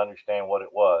they didn't understand what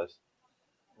it was.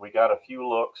 We got a few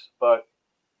looks, but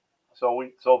so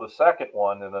the second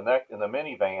one in the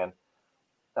minivan,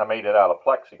 I made it out of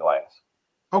plexiglass.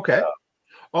 Okay. Uh,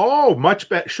 Oh, much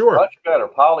better. Sure. Much better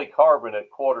polycarbonate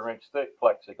quarter-inch thick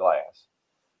plexiglass,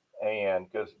 and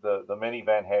because the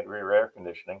minivan had rear air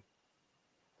conditioning.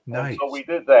 And so Nice. we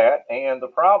did that. And the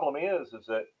problem is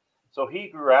that so he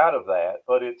grew out of that,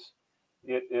 but it's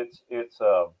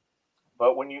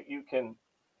but when you can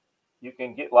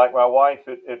get, like my wife,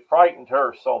 it frightened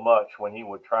her so much when he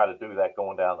would try to do that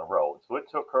going down the road. So it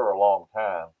took her a long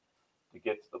time to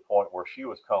get to the point where she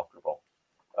was comfortable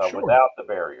Sure. without the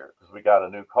barrier, because we got a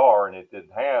new car and it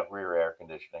didn't have rear air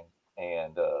conditioning.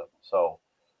 And so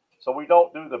we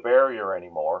don't do the barrier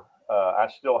anymore. I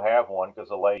still have one, because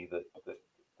the lady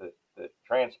that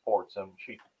transports them,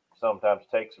 she sometimes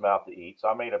takes them out to eat. So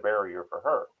I made a barrier for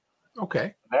her. Okay.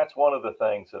 And that's one of the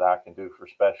things that I can do for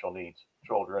special needs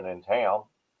children in town.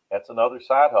 That's another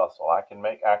side hustle. I can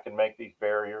make these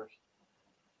barriers,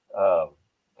 um,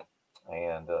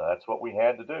 and that's what we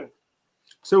had to do.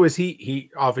 So is he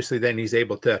obviously then he's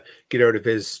able to get out of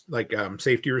his like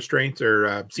safety restraints or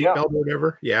Yeah. seatbelt or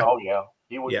whatever? Yeah. Oh yeah.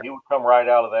 Yeah. He would come right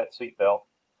out of that seatbelt.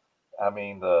 I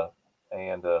mean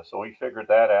so we figured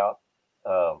that out.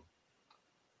 Um,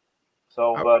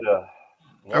 I, but I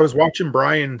yeah. was watching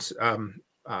Brian's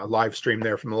live stream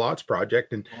there from the Lots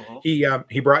Project, and Hmm.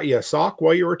 he brought you a sock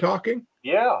while you were talking.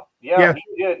 Yeah, yeah, Yeah.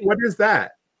 he did. What is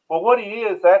that? Well, what he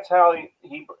is, that's how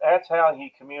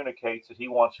he communicates that he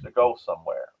wants to go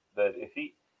somewhere. That if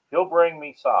he'll bring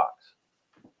me socks,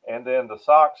 and then the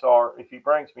socks are if he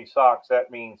brings me socks,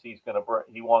 that means he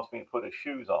wants me to put his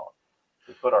shoes on.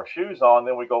 We put our shoes on,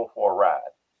 then we go for a ride.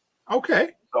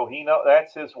 Okay. So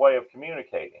that's his way of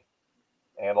communicating.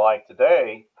 And like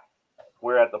today,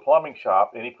 we're at the plumbing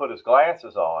shop, and he put his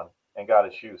glasses on and got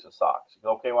his shoes and socks.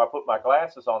 Okay, when I put my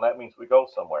glasses on, that means we go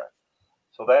somewhere.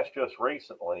 So that's just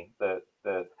recently that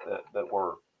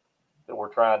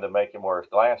we're trying to make him wear his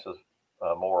glasses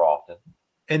more often.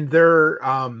 And they're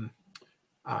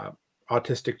uh,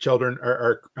 autistic children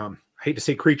are I hate to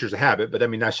say creatures of habit, but I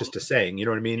mean that's just a saying. You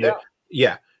know what I mean? Yeah.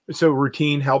 Yeah. So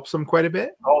routine helps them quite a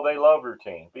bit. Oh, they love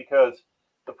routine because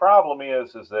the problem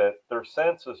is that their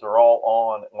senses are all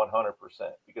on 100%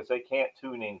 because they can't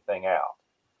tune anything out.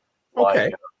 Like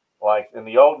Okay. like in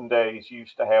the olden days, you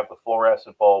used to have the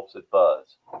fluorescent bulbs that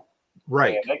buzz, and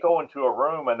Right. they go into a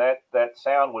room and that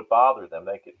sound would bother them.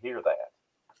 They could hear that,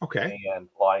 Okay. and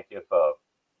like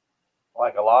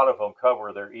a lot of them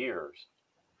cover their ears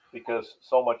because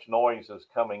so much noise is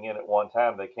coming in at one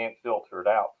time they can't filter it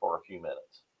out for a few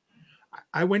minutes.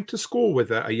 I went to school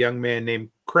with a young man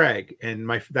named Craig,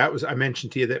 and I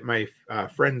mentioned to you that my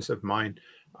friends of mine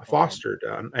Hmm. fostered,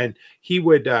 and he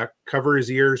would cover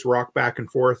his ears, rock back and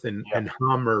forth, Yeah, and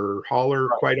hum or holler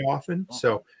right. quite often. Hmm.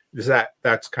 So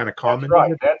that's kind of That's common, is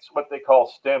right. it? That's what they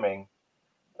call stimming.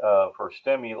 For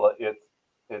stimulate,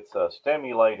 it's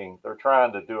stimulating. They're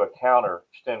trying to do a counter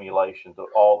stimulation to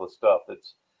all the stuff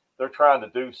they're trying to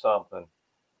do something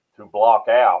to block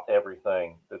out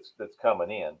everything that's coming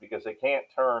in because they can't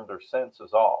turn their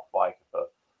senses off. Like if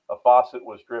a faucet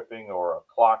was dripping or a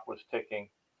clock was ticking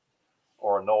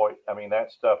or a noise, I mean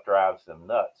that stuff drives them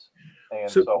nuts. And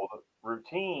So so the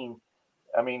routine,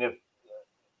 I mean, if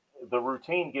the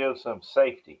routine gives them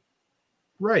safety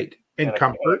right, and and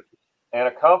comfort.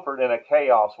 a comfort in a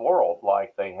chaos world,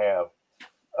 like they have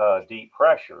deep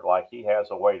pressure, like he has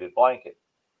a weighted blanket.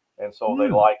 And so they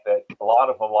Hmm. like that. A lot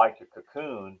of them like to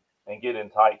cocoon and get in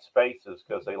tight spaces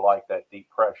because they like that deep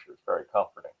pressure. It's very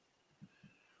comforting.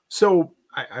 So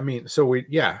I mean, so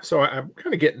I'm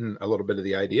kind of getting a little bit of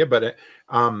the idea, but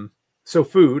um, so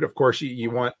food, of course, you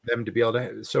Hmm. want them to be able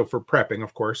to. So for prepping,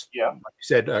 of course, Yeah, like you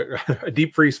said, a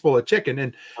deep freeze full of chicken,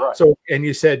 and right. so and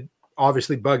you said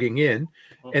obviously bugging in,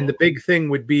 and Hmm. the big thing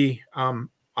would be,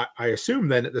 I assume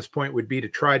then at this point would be to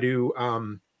try to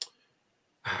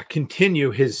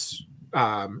continue his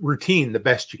routine the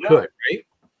best you Yeah, could, right?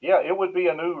 yeah. It would be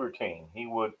a new routine. He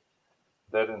would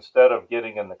that instead of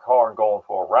getting in the car and going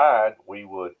for a ride, we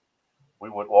would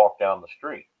walk down the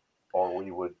street, or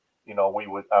we would.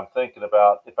 I'm thinking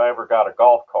about if I ever got a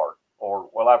golf cart, or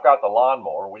well, I've got the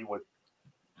lawnmower. We would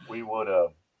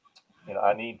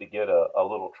I need to get a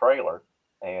little trailer,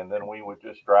 and then we would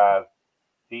just drive.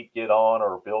 He'd get on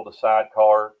or build a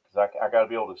sidecar because I got to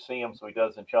be able to see him so he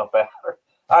doesn't jump out.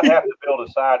 I'd have to build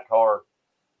a sidecar.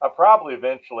 I probably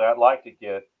eventually I'd like to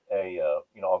get a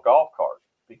golf cart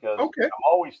because Okay, I'm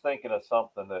always thinking of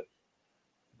something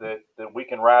that we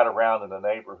can ride around in the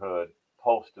neighborhood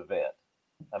post event.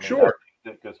 I mean, sure.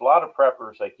 because a lot of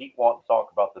preppers they keep wanting to talk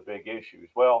about the big issues.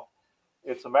 Well,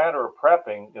 it's a matter of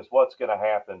prepping is what's going to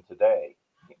happen today,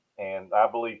 and I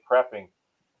believe prepping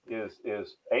is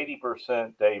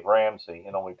 80% Dave Ramsey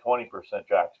and only 20%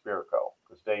 Jack Spirko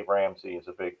because Dave Ramsey is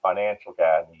a big financial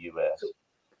guy in the U.S.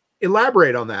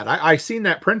 Elaborate on that. I seen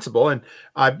that principle, and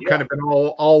I've Yeah, kind of been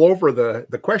all over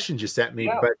the questions you sent me.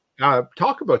 yeah, But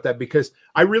talk about that because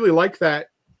I really like that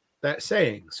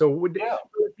saying. So would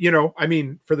yeah, I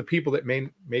mean, for the people that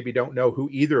maybe don't know who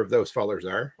either of those fellers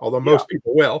are, although yeah. most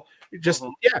people will, just Hmm.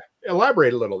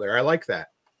 elaborate a little there. I like that.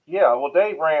 Yeah. Well,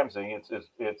 Dave Ramsey, it's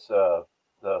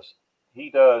the he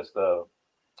does the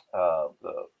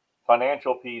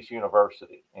Financial Peace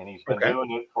University, and he's been Okay.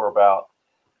 doing it for about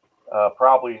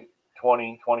probably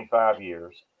 20, 25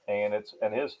 years. And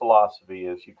his philosophy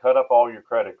is you cut up all your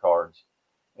credit cards,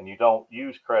 and you don't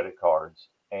use credit cards,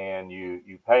 and you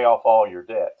pay off all your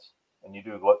debts, and you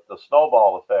do what the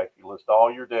snowball effect. You list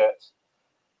all your debts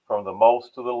from the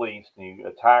most to the least, and you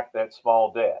attack that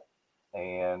small debt,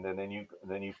 and then you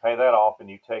pay that off, and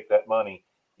you take that money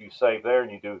you save there,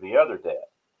 and you do the other debt.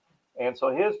 And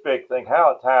so his big thing, how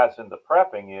it ties into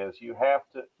prepping, is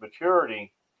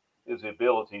maturity is the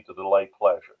ability to delay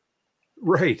pleasure.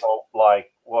 Right. So,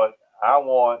 like what I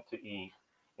want to eat,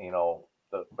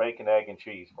 the bacon, egg, and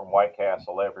cheese from White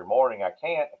Castle every morning. I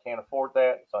can't afford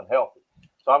that. It's unhealthy.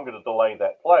 So I'm going to delay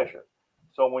that pleasure.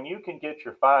 So when you can get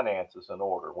your finances in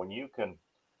order,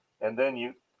 and then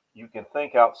you can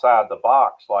think outside the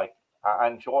box, like, I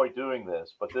enjoy doing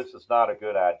this, but this is not a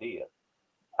good idea.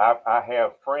 I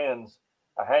have friends,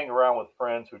 I hang around with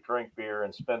friends who drink beer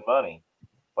and spend money,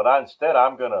 but I'm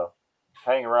going to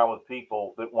hang around with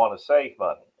people that want to save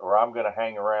money, or I'm going to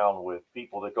hang around with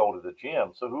people that go to the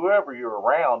gym. So whoever you're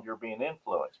around, you're being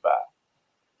influenced by.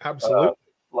 Absolutely.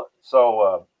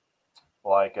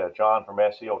 Like John from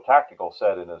SEO Tactical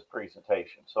said in his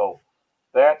presentation. So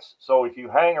if you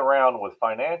hang around with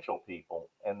financial people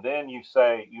and then you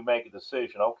make a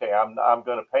decision, okay, I'm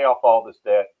going to pay off all this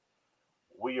debt.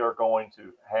 We are going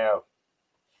to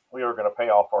pay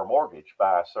off our mortgage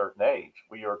by a certain age.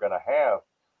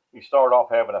 You start off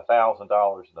having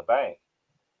 $1,000 in the bank.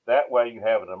 That way you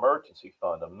have an emergency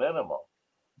fund, a minimum.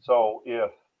 So if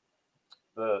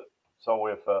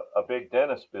a big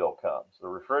dentist bill comes, the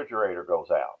refrigerator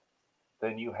goes out,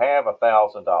 then you have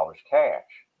 $1,000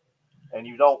 cash, and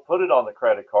you don't put it on the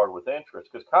credit card with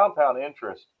interest, because compound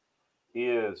interest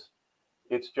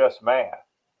it's just math.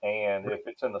 And if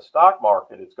it's in the stock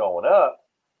market, it's going up,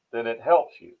 then it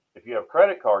helps you. If you have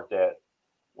credit card debt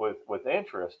with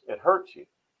interest, it hurts you.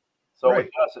 So Right.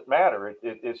 It doesn't matter.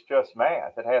 It's just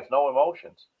math. It has no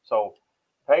emotions. So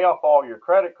pay off all your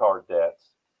credit card debts.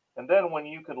 And then when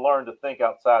you can learn to think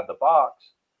outside the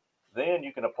box, then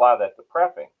you can apply that to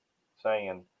prepping,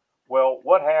 saying, well,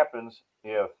 what happens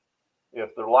if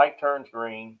the light turns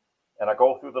green and I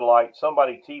go through the light,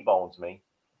 somebody T-bones me,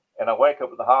 and I wake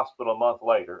up at the hospital a month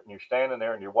later, and you're standing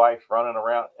there and your wife's running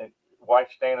around, and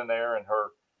wife's standing there, and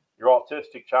your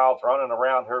autistic child's running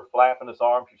around her, flapping his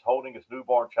arms. She's holding his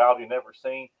newborn child you've never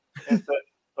seen. And said,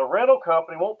 the rental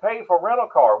company won't pay for a rental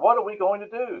car. What are we going to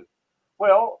do?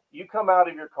 Well, you come out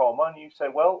of your coma and you say,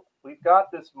 well, we've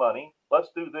got this money. Let's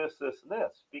do this, this, and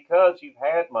this, because you've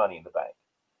had money in the bank.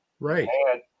 Right.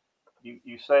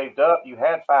 You saved up. You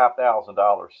had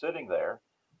 $5,000 sitting there.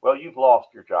 Well, you've lost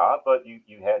your job, but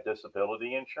you had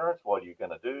disability insurance. What are you going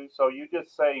to do? So you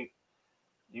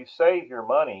save your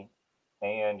money,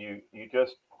 and you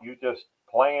just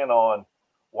plan on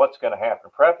what's going to happen.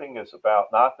 Prepping is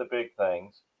about not the big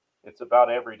things. It's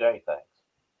about everyday things.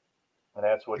 And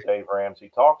that's what Dave Ramsey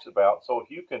talks about. So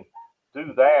if you can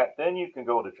do that, then you can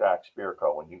go to Jack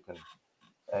Spirko and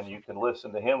you can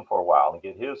listen to him for a while and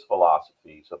get his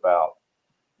philosophies about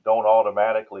don't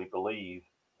automatically believe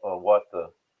what the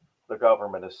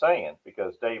government is saying,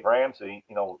 because Dave Ramsey,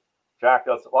 Jack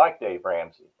doesn't like Dave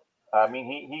Ramsey. I mean,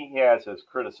 he has his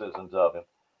criticisms of him,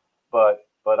 but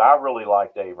I really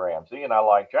like Dave Ramsey and I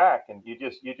like Jack, and you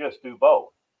just do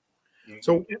both.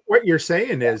 So what you're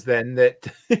saying is then that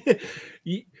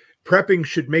prepping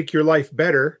should make your life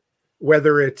better,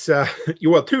 whether it's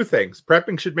two things.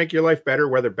 Prepping should make your life better,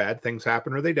 whether bad things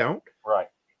happen or they don't. Right.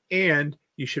 And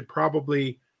you should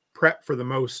probably prep for the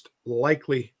most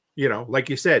likely, like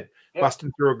you said,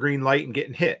 busting through a green light and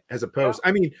getting hit, as opposed,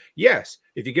 I mean, yes,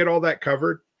 if you get all that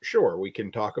covered, sure, we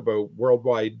can talk about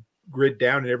worldwide grid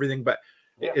down and everything, but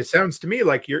it sounds to me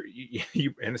like you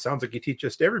and it sounds like you teach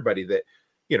just everybody that,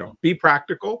 be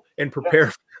practical and prepare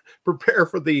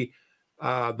for the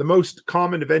most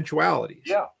common eventualities.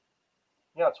 Yeah.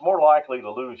 It's more likely to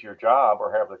lose your job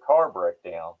or have the car break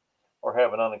down or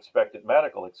have an unexpected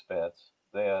medical expense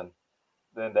than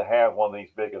to have one of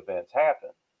these big events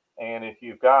happen. And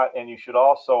you should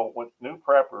also, with new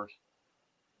preppers,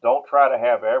 don't try to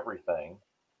have everything.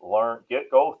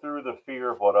 Go through the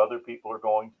fear of what other people are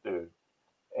going to do,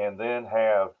 and then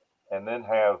have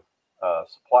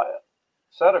supply.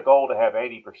 Set a goal to have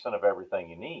 80% of everything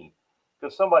you need,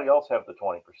 because somebody else have the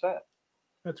 20%.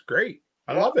 That's great.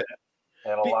 I love it.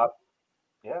 And a lot.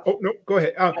 Yeah. Oh no, go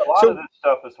ahead. A lot of this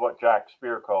stuff is what Jack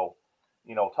Spirko,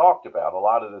 talked about. A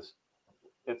lot of this,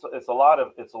 it's a lot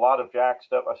of Jack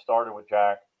stuff. I started with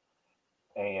Jack,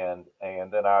 and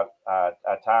then I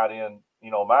tied in,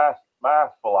 my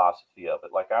philosophy of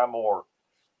it. Like, I'm more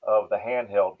of the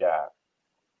handheld guy.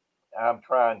 I'm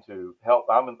trying to help.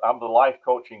 I'm the life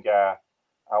coaching guy.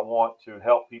 I want to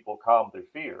help people calm their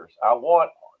fears. I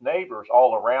want neighbors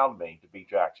all around me to be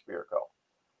Jack Spirko,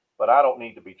 but I don't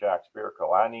need to be Jack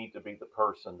Spirko. I need to be the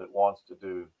person that wants to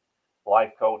do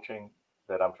life coaching,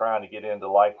 that I'm trying to get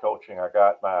into life coaching. I've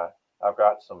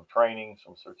got some training,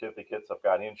 some certificates. I've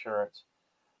got insurance.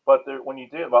 But when you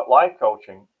do about life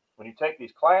coaching, when you take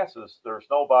these classes, there's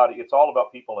nobody. It's all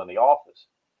about people in the office.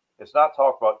 It's not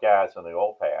talk about guys in the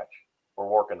oil patch or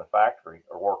working the factory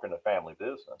or working the family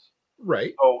business.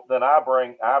 Right. So then I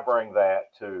bring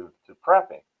that to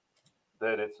prepping.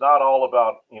 That it's not all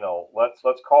about,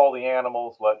 let's call the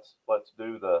animals, let's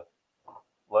do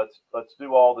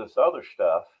all this other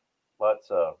stuff.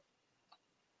 Let's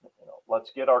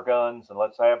get our guns and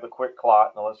let's have the quick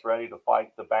clot and let's ready to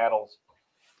fight the battles.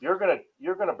 You're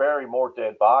gonna bury more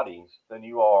dead bodies than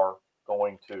you are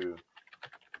going to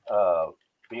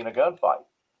be in a gunfight.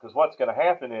 Because what's going to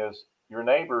happen is your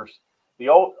neighbors,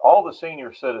 all the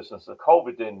senior citizens, the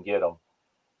COVID didn't get them.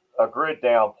 A grid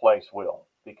down place will,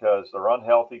 because they're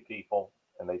unhealthy people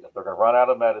and they're going to run out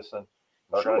of medicine.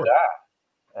 They're going to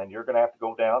die, and you're going to have to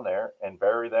go down there and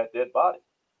bury that dead body.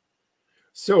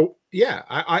 So yeah,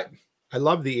 I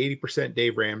love the 80%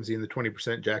 Dave Ramsey and the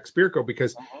 20% Jack Spirko,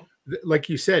 because like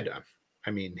you said, I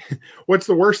mean, what's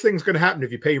the worst thing's going to happen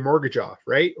if you pay your mortgage off,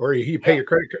 right? Or you pay your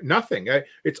credit card? Nothing.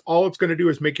 It's going to do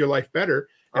is make your life better,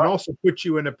 and also put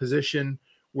you in a position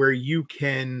where you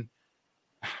can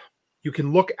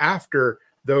look after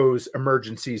those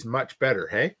emergencies much better.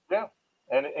 Hey. Yeah.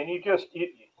 And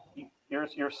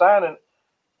you're signing,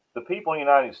 the people in the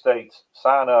United States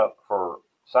sign up for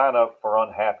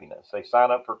unhappiness. They sign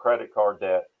up for credit card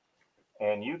debt,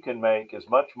 and you can make as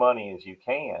much money as you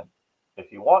can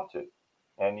if you want to.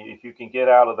 And if you can get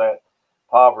out of that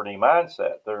poverty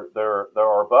mindset, there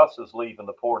are buses leaving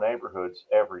the poor neighborhoods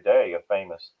every day, a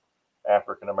famous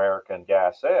African-American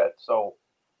guy said. So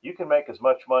you can make as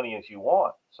much money as you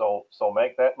want. So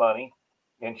make that money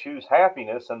and choose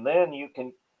happiness. And then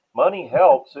money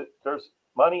helps.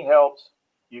 Money helps.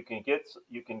 You can get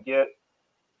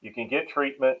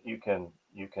treatment. You can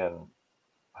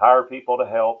hire people to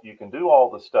help. You can do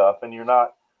all the stuff, and you're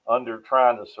not under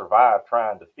trying to survive,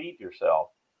 trying to feed yourself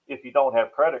if you don't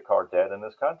have credit card debt in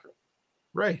this country.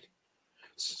 Right.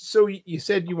 So you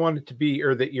said you wanted to be,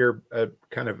 or that you're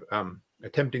kind of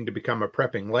attempting to become a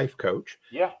prepping life coach.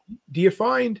 Yeah. Do you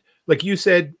find, like you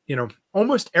said,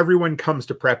 almost everyone comes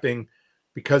to prepping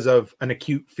because of an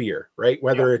acute fear, right?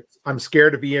 Whether it's I'm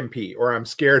scared of EMP, or I'm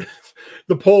scared of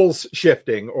the poles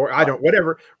shifting, or I don't,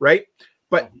 whatever, right?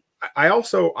 But I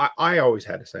always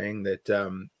had a saying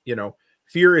that,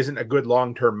 fear isn't a good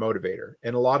long-term motivator.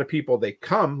 And a lot of people, they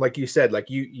come, like you said, like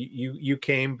you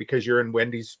came because you're in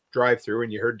Wendy's drive-through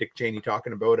and you heard Dick Cheney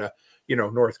talking about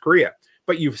North Korea,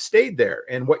 but you've stayed there,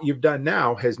 and what you've done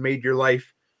now has made your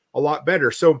life a lot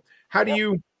better. So how do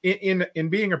you, in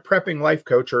being a prepping life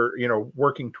coach, or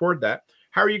working toward that,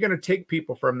 how are you going to take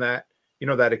people from that,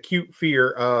 that acute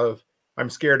fear of I'm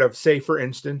scared of, say, for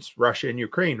instance, Russia and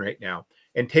Ukraine right now,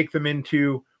 and take them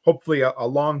into hopefully a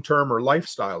long-term or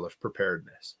lifestyle of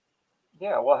preparedness?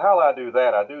 Yeah. Well, how do I do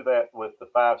that? I do that with the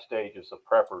 5 stages of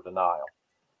prepper denial.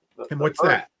 And what's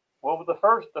that? Well, the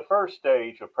first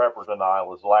stage of prepper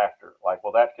denial is laughter. Like,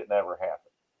 well, that could never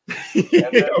happen. And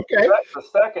then Okay. The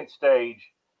second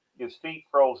stage is feet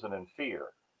frozen in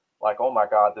fear. Like, oh my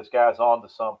God, this guy's onto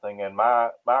something, and my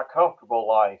comfortable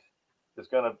life is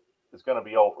gonna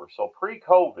be over. So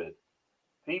pre-COVID,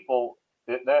 people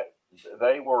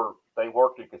they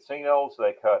worked in casinos,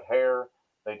 they cut hair,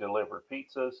 they delivered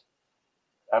pizzas.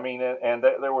 I mean, and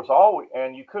there was always,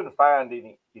 and you couldn't find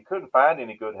any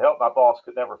good help. My boss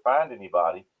could never find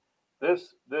anybody.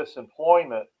 This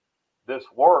employment, this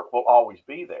work will always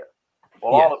be there.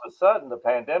 Well, all of a sudden, the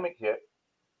pandemic hit,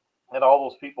 and all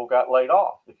those people got laid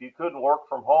off. If you couldn't work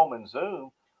from home and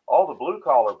Zoom, all the blue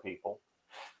collar people,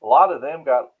 a lot of them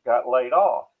got laid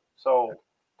off. So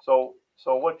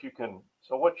what you can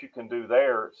do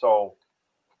there. So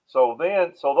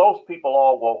those people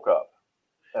all woke up.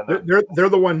 And they're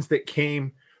the ones that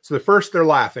came. So the first, they're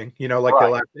laughing, like they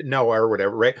laughed at Noah or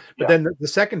whatever, right? But then the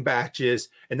second batch is,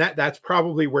 and that's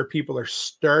probably where people are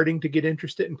starting to get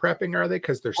interested in prepping, are they?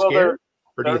 Because they're scared?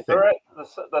 Or do you think?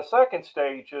 The second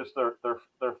stage is their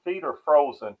feet are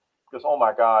frozen because, oh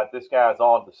my God, this guy's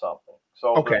on to something.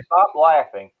 So they stop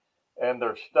laughing, and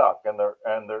they're stuck, and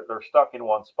they're stuck in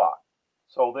one spot.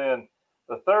 So then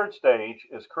the third stage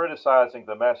is criticizing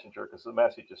the messenger because the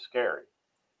message is scary.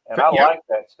 And I like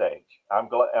that stage. I'm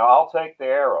glad. I'll take the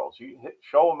arrows.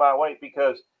 Show them my way,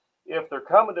 because if they're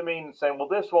coming to me and saying, "Well,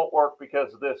 this won't work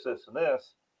because of this, this, and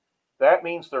this," that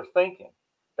means they're thinking.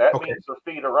 That means their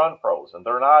feet are unfrozen.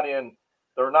 They're not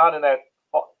that.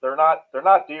 They're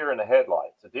not deer in the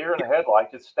headlights. A deer in the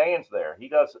headlights just stands there. He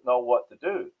doesn't know what to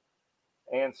do,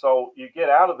 and so you get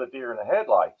out of the deer in the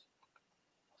headlights.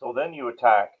 So then you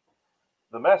attack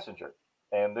the messenger,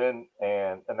 and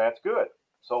that's good.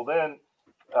 So then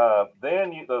the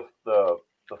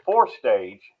fourth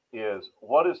stage is,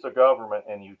 what is the government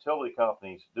and utility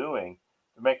companies doing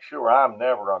to make sure I'm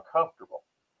never uncomfortable?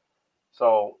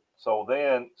 So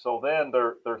then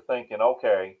they're thinking,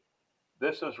 okay,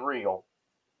 this is real.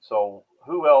 So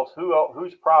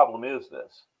whose problem is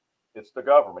this? It's the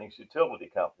government, it's utility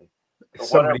company. So whatever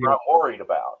Somebody I'm else. worried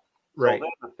about. So Right. then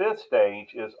the fifth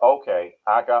stage is, okay,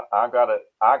 I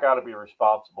gotta be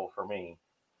responsible for me.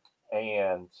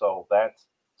 And so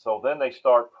then they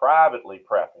start privately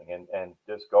prepping and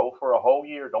just go for a whole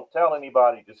year. Don't tell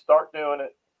anybody, just start doing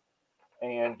it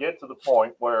and get to the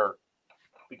point where,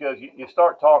 because you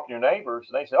start talking to your neighbors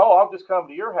and they say, oh, I'll just come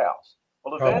to your house.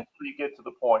 Well, Oh, eventually you get to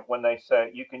the point when they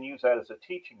say you can use that as a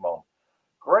teaching moment.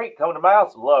 Great, come to my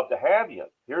house, love to have you.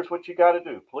 Here's what you got to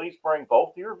do. Please bring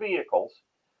both your vehicles,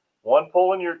 one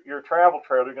pulling your travel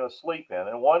trailer you're going to sleep in,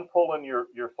 and one pulling your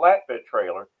flatbed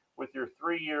trailer with your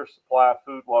 3 year supply of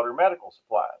food, water, medical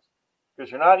supplies.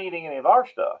 Because you're not eating any of our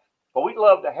stuff. But we'd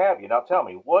love to have you. Now tell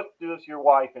me, what does your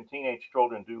wife and teenage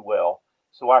children do well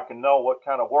so I can know what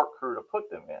kind of work crew to put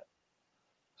them in?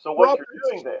 So what Rob,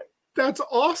 you're doing there, that's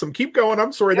awesome. Keep going.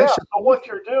 I'm sorry. yeah. That's just So what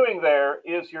you're doing there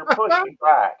is you're pushing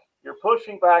back. You're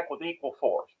pushing back with equal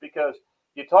force because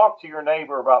you talk to your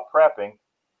neighbor about prepping,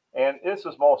 and this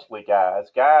is mostly guys.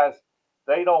 Guys,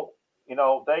 they don't,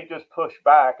 they just push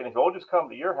back and they go, "Oh, just come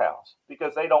to your house,"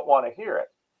 because they don't want to hear it.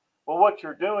 Well, what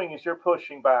you're doing is you're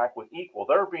pushing back with equal.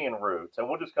 They're being rude, and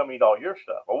we'll just come eat all your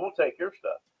stuff, or we'll take your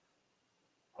stuff.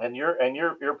 And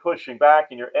you're pushing back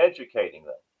and you're educating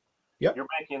them. Yep. You're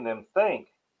making them think.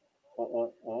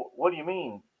 What do you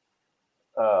mean,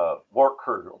 work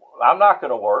crew? I'm not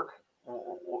going to work.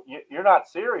 You're not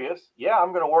serious. Yeah, I'm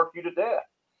going to work you to death.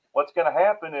 What's going to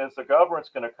happen is the government's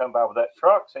going to come by with that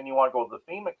truck saying you want to go to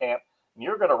the FEMA camp, and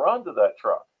you're going to run to that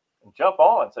truck and jump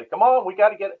on and say, "Come on, we got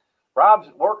to get it. Rob's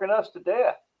working us to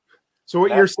death." So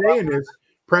what you're saying is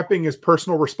prepping is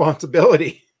personal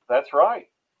responsibility. That's right.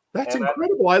 That's And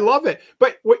incredible. I love it.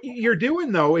 But what you're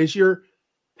doing though is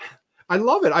I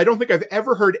love it. I don't think I've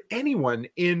ever heard anyone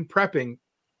in prepping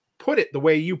put it the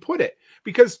way you put it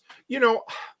because, a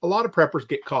lot of preppers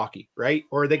get cocky, right?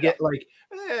 Or they get like,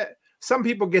 some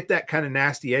people get that kind of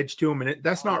nasty edge to them, and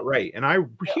that's not right. And I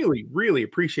really, really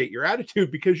appreciate your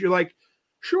attitude because you're like,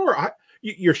 sure,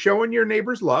 you're showing your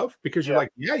neighbors love because you're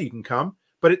like, yeah, you can come.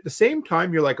 But at the same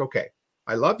time, you're like, okay,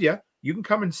 I love you. You can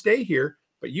come and stay here,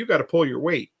 but you got to pull your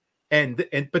weight.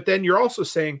 But then you're also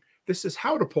saying this is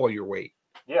how to pull your weight.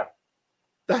 Yeah.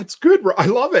 That's good. I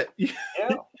love it.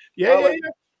 Yeah. Yeah.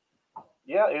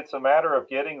 Yeah, it's a matter of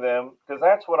getting them, because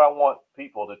that's what I want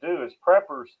people to do is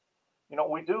preppers.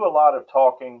 We do a lot of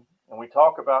talking and we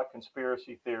talk about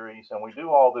conspiracy theories and we do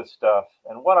all this stuff.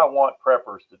 And what I want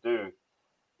preppers to do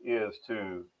is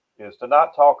to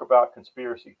not talk about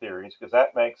conspiracy theories because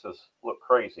that makes us look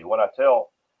crazy. What I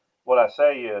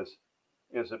say is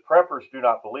that preppers do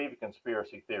not believe in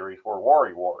conspiracy theories. We're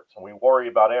worry warts and we worry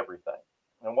about everything.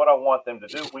 And what I want them to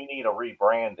do, we need a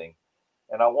rebranding.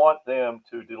 And I want them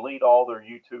to delete all their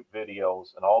YouTube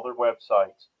videos and all their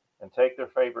websites and take their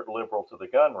favorite liberal to the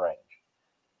gun range.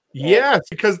 Yes,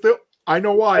 because I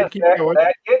know why. Keep going.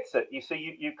 That gets it. You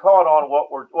see, you caught on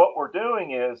what we're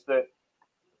doing is that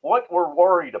what we're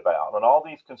worried about and all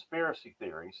these conspiracy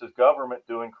theories is government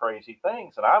doing crazy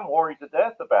things, and I'm worried to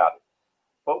death about it.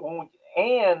 But when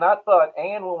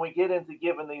we get into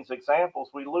giving these examples,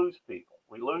 we lose people.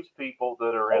 We lose people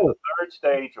that are in the third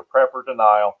stage of prepper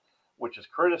denial, which is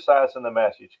criticizing the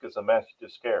message because the message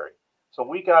is scary. So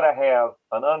we got to have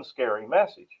an unscary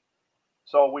message.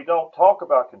 So we don't talk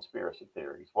about conspiracy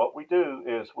theories. What we do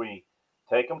is we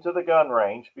take them to the gun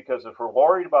range because if we're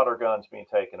worried about our guns being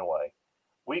taken away,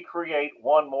 we create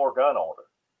one more gun owner.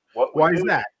 Why is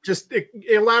that? Just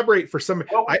elaborate for some.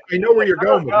 I know where you're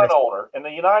going with gun this. owner in the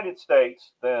United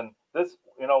States, then this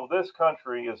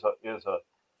country is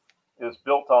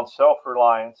built on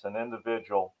self-reliance and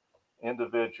individual,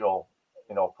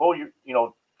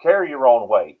 carry your own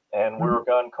weight. And we're a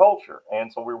gun culture.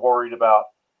 And so we're worried about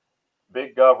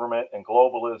big government and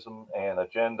globalism and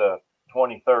Agenda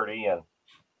 2030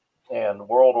 and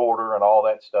world order and all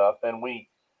that stuff. And we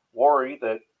worry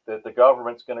that the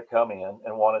government's going to come in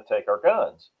and want to take our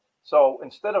guns. So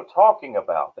instead of talking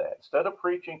about that, instead of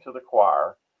preaching to the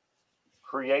choir,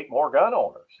 create more gun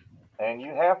owners. And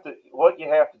what you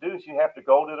have to do is you have to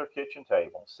go to their kitchen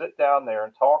table, sit down there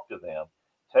and talk to them,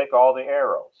 take all the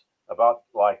arrows about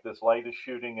like this latest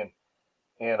shooting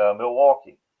in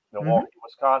Milwaukee,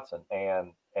 Wisconsin,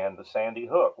 and the Sandy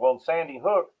Hook. Well, in Sandy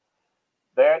Hook,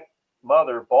 that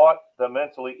mother bought the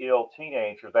mentally ill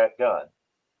teenager that gun,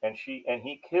 and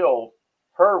he killed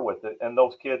her with it and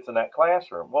those kids in that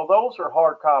classroom. Well, those are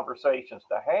hard conversations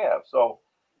to have. So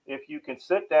if you can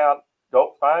sit down,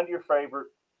 go find your favorite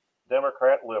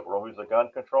Democrat liberal who's a gun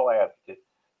control advocate,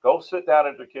 go sit down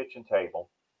at the kitchen table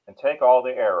and take all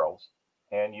the arrows,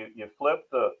 and you flip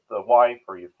the wife,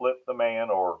 or you flip the man,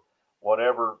 or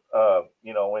whatever.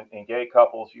 In gay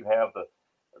couples, you have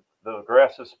the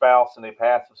aggressive spouse and the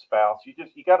passive spouse.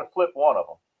 You got to flip one of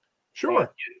them. And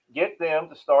Sure. get them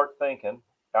to start thinking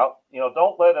out.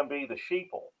 Don't let them be the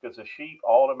sheeple, because the sheep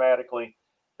automatically,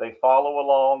 they follow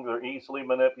along. They're easily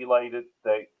manipulated.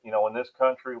 In this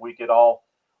country, we get all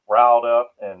riled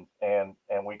up, and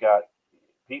we got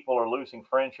people are losing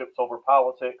friendships over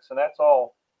politics, and that's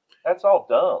all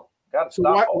dumb. Got to So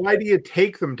stop all why that. do you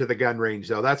take them to the gun range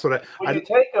though? That's what Well, you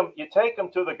take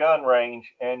them to the gun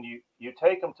range, and you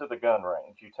take them to the gun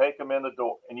range. You take them in the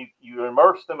door, and you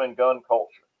immerse them in gun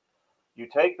culture. You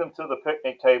take them to the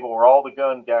picnic table where all the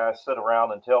gun guys sit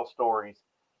around and tell stories,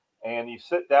 and you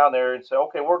sit down there and say,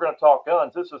 okay, we're going to talk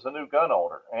guns. This is a new gun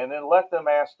owner, and then let them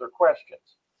ask their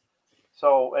questions.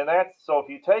 So if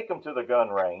you take them to the gun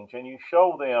range and you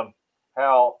show them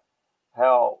how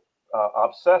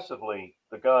obsessively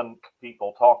the gun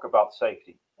people talk about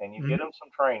safety, and you get them some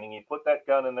training, you put that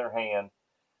gun in their hand,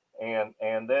 and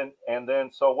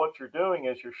then so what you're doing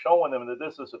is you're showing them that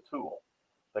this is a tool.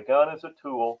 The gun is a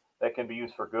tool that can be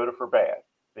used for good or for bad,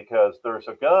 because there's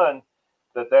a gun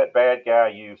that bad guy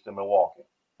used in Milwaukee.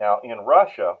 Now in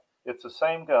Russia, it's the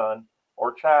same gun,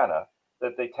 or China,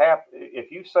 that they tap.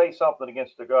 If you say something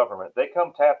against the government, they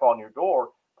come tap on your door,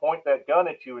 point that gun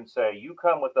at you, and say, you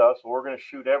come with us, or we're going to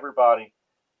shoot everybody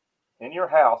in your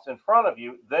house in front of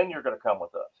you, then you're going to come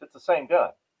with us. It's the same gun.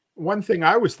 One thing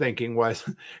I was thinking was,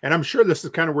 and I'm sure this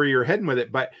is kind of where you're heading with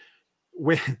it, but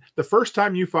when the first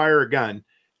time you fire a gun,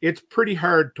 it's pretty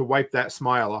hard to wipe that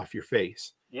smile off your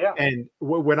face. Yeah. And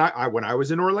when I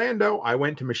was in Orlando, I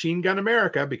went to Machine Gun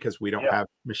America, because we don't Yeah. have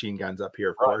machine guns up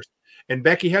here, of Right. course. And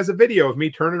Becky has a video of me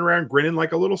turning around grinning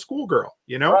like a little schoolgirl,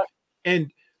 Right.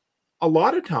 And a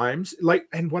lot of times,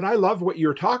 and what I love what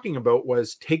you're talking about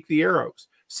was take the arrows,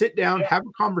 sit down, Yeah. have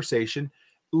a conversation,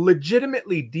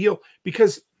 legitimately deal.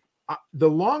 Because the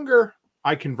longer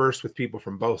I converse with people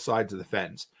from both sides of the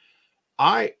fence,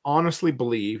 I honestly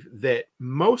believe that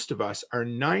most of us are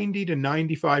 90 to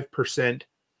 95%.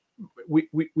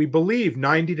 We believe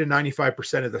 90 to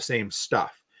 95% of the same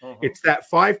stuff. Mm-hmm. It's that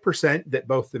 5% that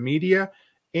both the media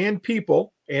and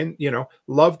people and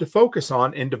love to focus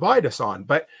on and divide us on.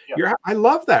 But Yeah. I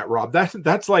love that, Rob.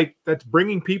 That's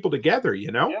bringing people together.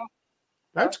 Yeah.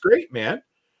 That's great, man.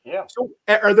 Yeah. So,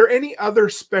 are there any other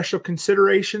special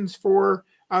considerations for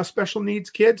special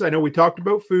needs kids? I know we talked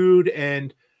about food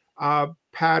and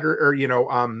pattern, or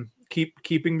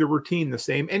keeping the routine the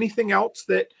same. Anything else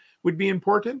that would be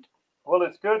important? Well,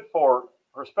 it's good for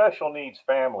special needs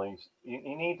families.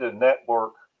 You need to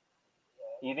network.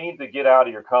 You need to get out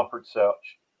of your comfort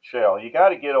shell. You got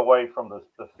to get away from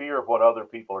the fear of what other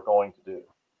people are going to do.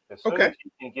 As soon as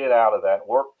you can get out of that,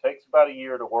 work takes about a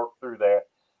year to work through that.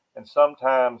 And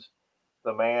sometimes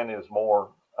the man is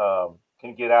more,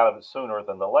 can get out of it sooner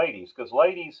than the ladies, because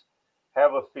ladies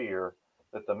have a fear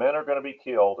that the men are going to be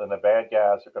killed and the bad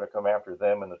guys are going to come after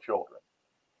them and the children.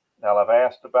 Now, I've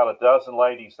asked about a dozen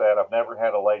ladies that. I've never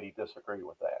had a lady disagree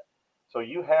with that. So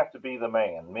you have to be the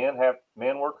man.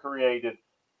 Men were created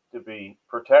to be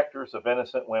protectors of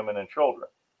innocent women and children.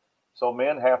 So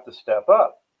men have to step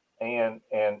up and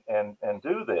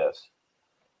do this.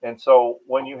 And so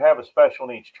when you have a special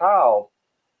needs child,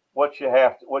 what you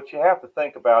have to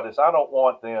think about is, I don't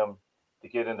want them to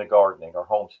get into gardening or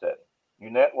homesteading. You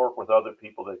network with other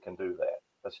people that can do that.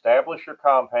 Establish your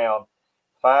compound,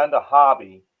 find a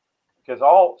hobby, because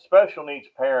all special needs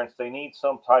parents, they need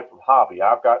some type of hobby.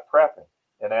 I've got prepping,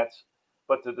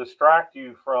 but to distract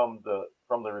you from the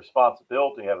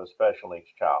responsibility of a special needs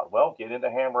child, well, get into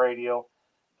ham radio,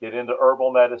 get into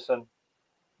herbal medicine,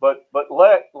 but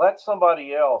let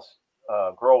somebody else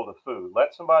grow the food.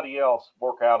 Let somebody else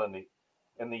work out in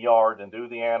the yard and do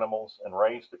the animals and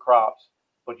raise the crops.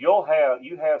 But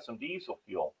you have some diesel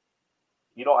fuel.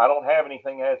 I don't have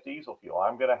anything that has diesel fuel.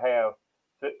 I'm going to have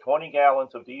 20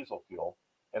 gallons of diesel fuel.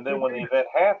 And then when the event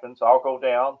happens, I'll go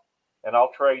down and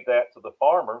I'll trade that to the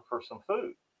farmer for some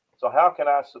food. So how can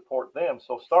I support them?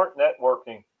 So start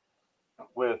networking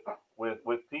with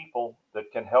people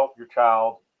that can help your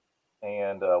child.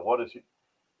 And whatever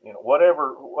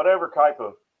type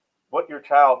of what your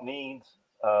child needs,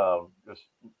 just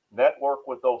network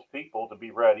with those people to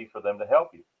be ready for them to help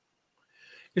you.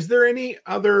 Is there any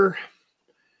other,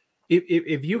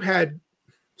 if you had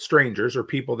strangers or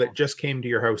people that just came to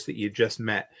your house that you just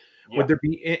met, would there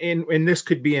be, and this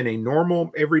could be in a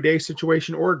normal everyday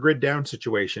situation or a grid down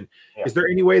situation, is there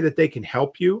any way that they can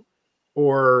help you?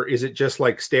 Or is it just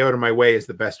like, stay out of my way is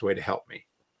the best way to help me?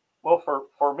 Well,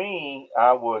 for me,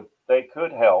 they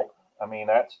could help. I mean,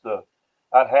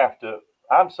 I'd have to,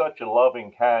 I'm such a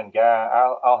loving, kind guy.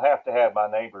 I'll have to have my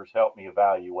neighbors help me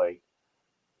evaluate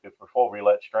before we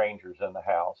let strangers in the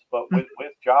house. But Mm.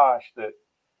 with Josh, that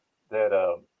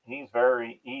he's he's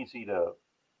very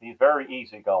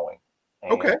easygoing,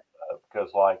 Okay. and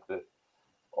because like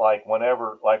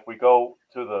whenever like we go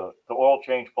to the oil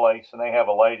change place and they have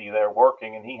a lady there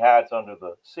working and he hides under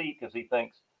the seat because he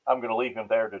thinks I'm going to leave him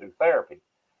there to do therapy.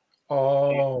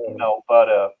 Oh,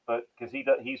 But because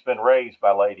he's been raised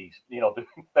by ladies, doing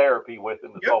therapy with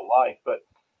him his yep. whole life. But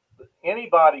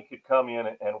anybody could come in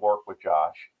and work with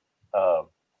Josh. Um,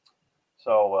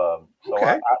 so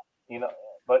Okay. you know,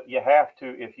 but you have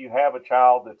to, if you have a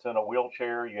child that's in a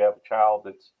wheelchair, you have a child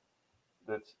that's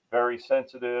very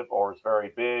sensitive or is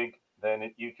very big,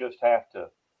 then you just have to.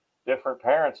 Different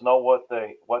parents know what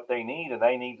they need, and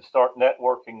they need to start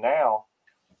networking now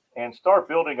and start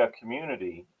building a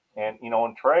community and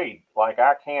trade. Like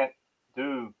I can't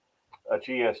do a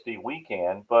GSD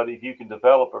weekend, but if you can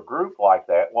develop a group like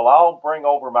that, well, I'll bring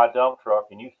over my dump truck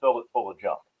and you fill it full of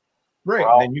junk. Right. And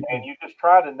Or then you and can, you just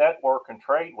try to network and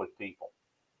trade with people,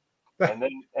 and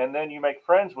then you make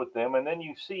friends with them, and then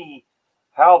you see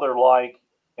how they're like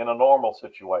in a normal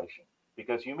situation.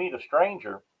 Because you meet a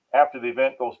stranger after the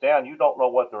event goes down, you don't know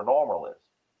what their normal is,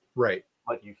 right.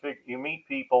 but you meet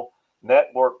people,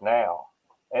 network now,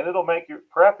 and it'll make your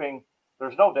prepping.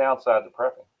 There's no downside to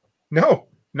prepping. No,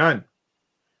 none.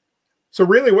 So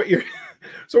really what you're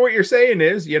saying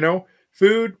is,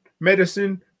 food,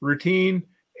 medicine, routine,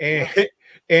 and Yeah,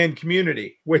 and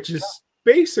community, which yeah, is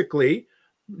basically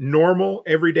normal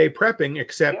everyday prepping, yeah,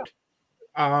 except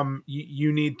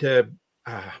you need to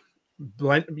uh,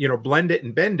 blend it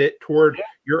and bend it toward yeah.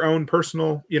 your own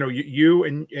personal, you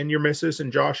and your missus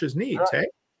and Josh's needs. Right, Hey,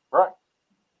 right.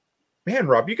 man,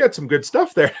 Rob, you got some good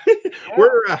stuff there. Yeah.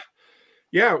 we're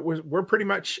Yeah, we're pretty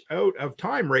much out of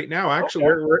time right now. Actually,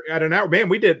 Okay. we're at an hour. Man,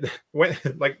 we did went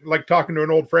like talking to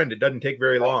an old friend. It doesn't take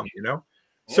very Thank long. you. Yeah.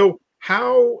 So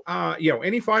how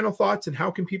any final thoughts and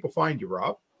how can people find you,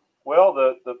 Rob? Well,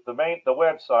 the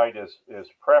website is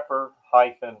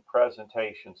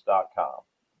prepper-presentations.com.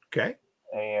 Okay.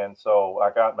 And so I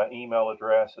got my email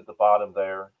address at the bottom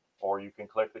there, or you can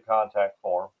click the contact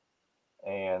form.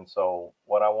 And so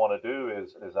what I want to do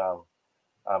is I'm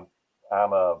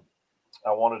I'm a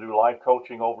I want to do life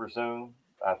coaching over Zoom.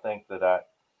 I think that I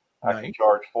can Nice.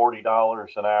 charge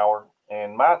 $40 an hour.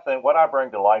 And my thing, what I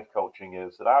bring to life coaching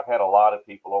is that I've had a lot of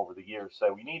people over the years say,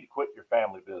 we need to quit your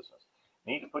family business.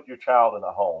 You need to put your child in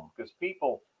a home because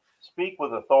people speak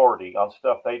with authority on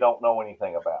stuff they don't know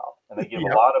anything about. And they give a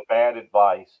Yeah. lot of bad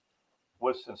advice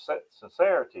with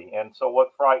sincerity. And so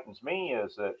what frightens me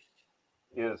is that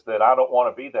I don't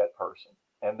want to be that person.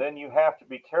 And then you have to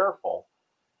be careful.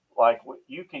 Like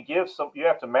you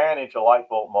have to manage a light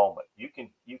bulb moment. You can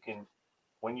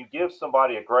when you give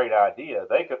somebody a great idea,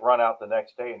 they could run out the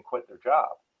next day and quit their job.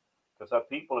 Because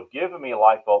people have given me a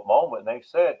light bulb moment and they've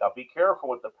said, now be careful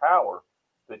with the power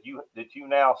that you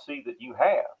now see that you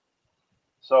have.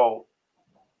 So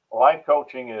life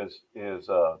coaching is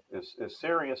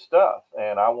serious stuff,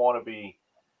 and I want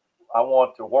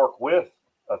to work with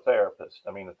a therapist.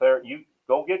 I mean, you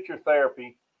go get your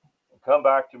therapy and come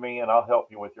back to me, and I'll help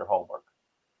you with your homework.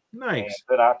 And Nice.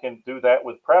 then I can do that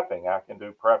with prepping. I can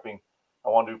do prepping. I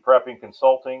want to do prepping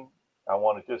consulting. I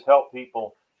want to just help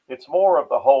people. It's more of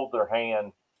the hold their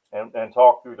hand and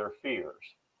talk through their fears.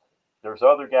 There's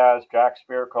other guys. Jack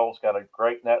Spirko's got a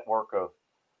great network of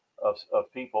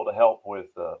people to help with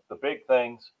the big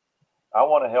things. I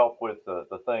want to help with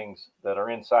the things that are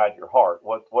inside your heart.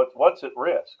 What's at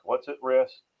risk? What's at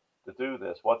risk to do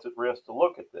this? What's at risk to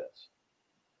look at this?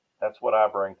 That's what I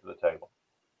bring to the table.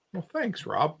 Well, thanks,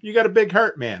 Rob. You got a big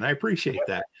heart, man. I appreciate Yeah,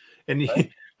 that. And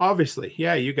thank obviously,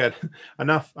 yeah, you got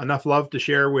enough love to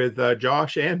share with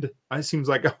Josh and it seems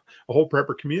like a whole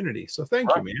prepper community. So you. thank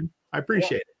you, Right. man. I Yeah.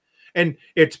 appreciate it. And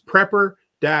it's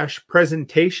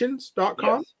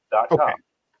prepper-presentations.com. Yes. Dot Okay.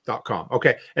 com. .com.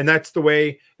 Okay. And that's the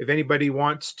way, if anybody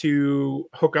wants to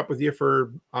hook up with you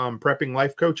for prepping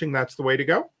life coaching, that's the way to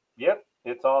go. Yep.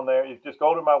 It's on there. You just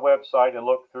go to my website and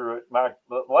look through it.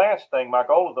 The last thing, my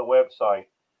goal of the website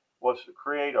was to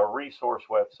create a resource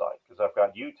website because I've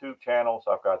got YouTube channels,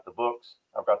 I've got the books,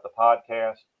 I've got the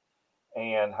podcast,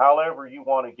 and however you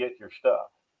want to get your stuff.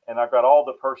 And I've got all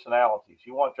the personalities.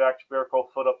 You want Jack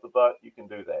Spirko foot up the butt, you can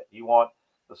do that. You want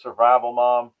the survival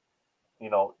mom,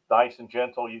 nice and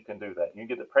gentle, you can do that. You can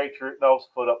get the patriot nose,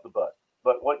 foot up the butt.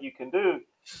 But what you can do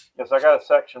is I got a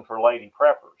section for lady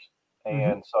preppers.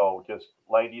 Mhm. And so just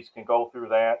ladies can go through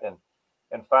that and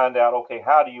find out, okay,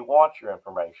 how do you want your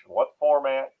information? What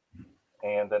format?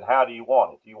 And then how do you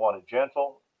want it? Do you want it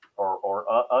gentle or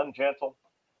ungentle?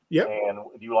 Yep. And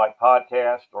do you like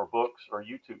podcasts or books or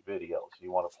YouTube videos? Do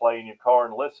you want to play in your car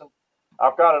and listen?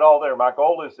 I've got it all there. My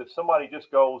goal is if somebody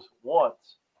just goes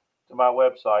once to my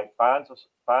website,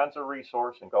 finds a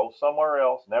resource and goes somewhere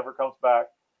else, never comes back,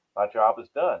 my job is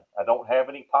done. I don't have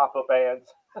any pop-up ads.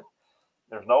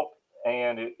 There's no,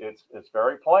 and it's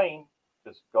very plain.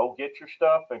 Just go get your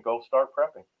stuff and go start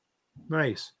prepping.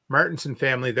 Nice. Martinson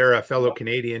family, they're a fellow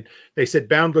Canadian. They said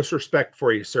boundless respect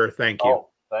for you, sir. Thank you. Oh,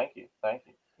 thank you. Thank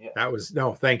you. Yeah. That was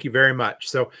thank you very much.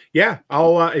 So yeah,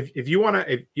 I'll if you want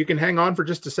to, if you can hang on for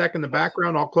just a second in the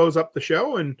background, I'll close up the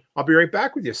show and I'll be right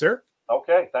back with you, sir.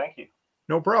 Okay, thank you.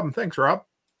 No problem. Thanks, Rob.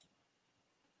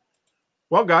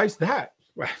 Well, guys,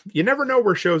 you never know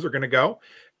where shows are going to go.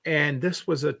 And this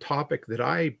was a topic that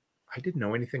I didn't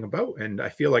know anything about. And I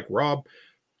feel like Rob,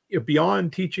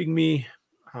 beyond teaching me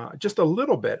just a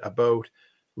little bit about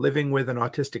living with an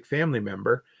autistic family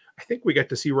member, I think we got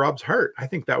to see Rob's heart. I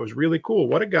think that was really cool.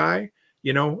 What a guy,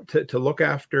 to look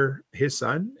after his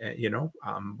son,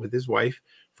 with his wife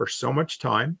for so much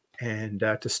time, and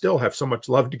to still have so much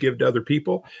love to give to other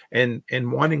people, and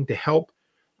wanting to help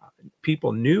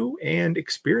people new and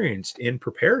experienced in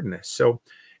preparedness. So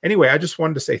anyway, I just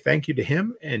wanted to say thank you to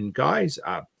him. And guys,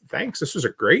 thanks. This was a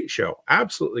great show.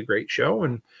 Absolutely great show.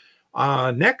 And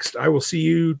next, I will see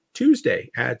you Tuesday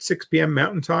at 6 p.m.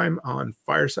 Mountain Time on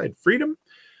Fireside Freedom.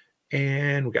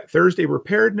 And we got Thursday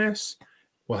preparedness.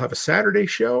 We'll have a Saturday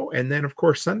show. And then, of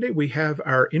course, Sunday, we have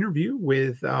our interview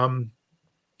with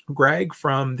Greg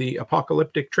from the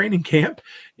Apocalyptic Training Camp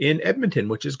in Edmonton,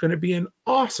 which is going to be an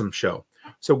awesome show.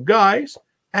 So, guys,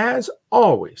 as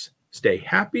always, stay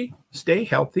happy, stay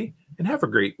healthy, and have a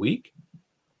great week.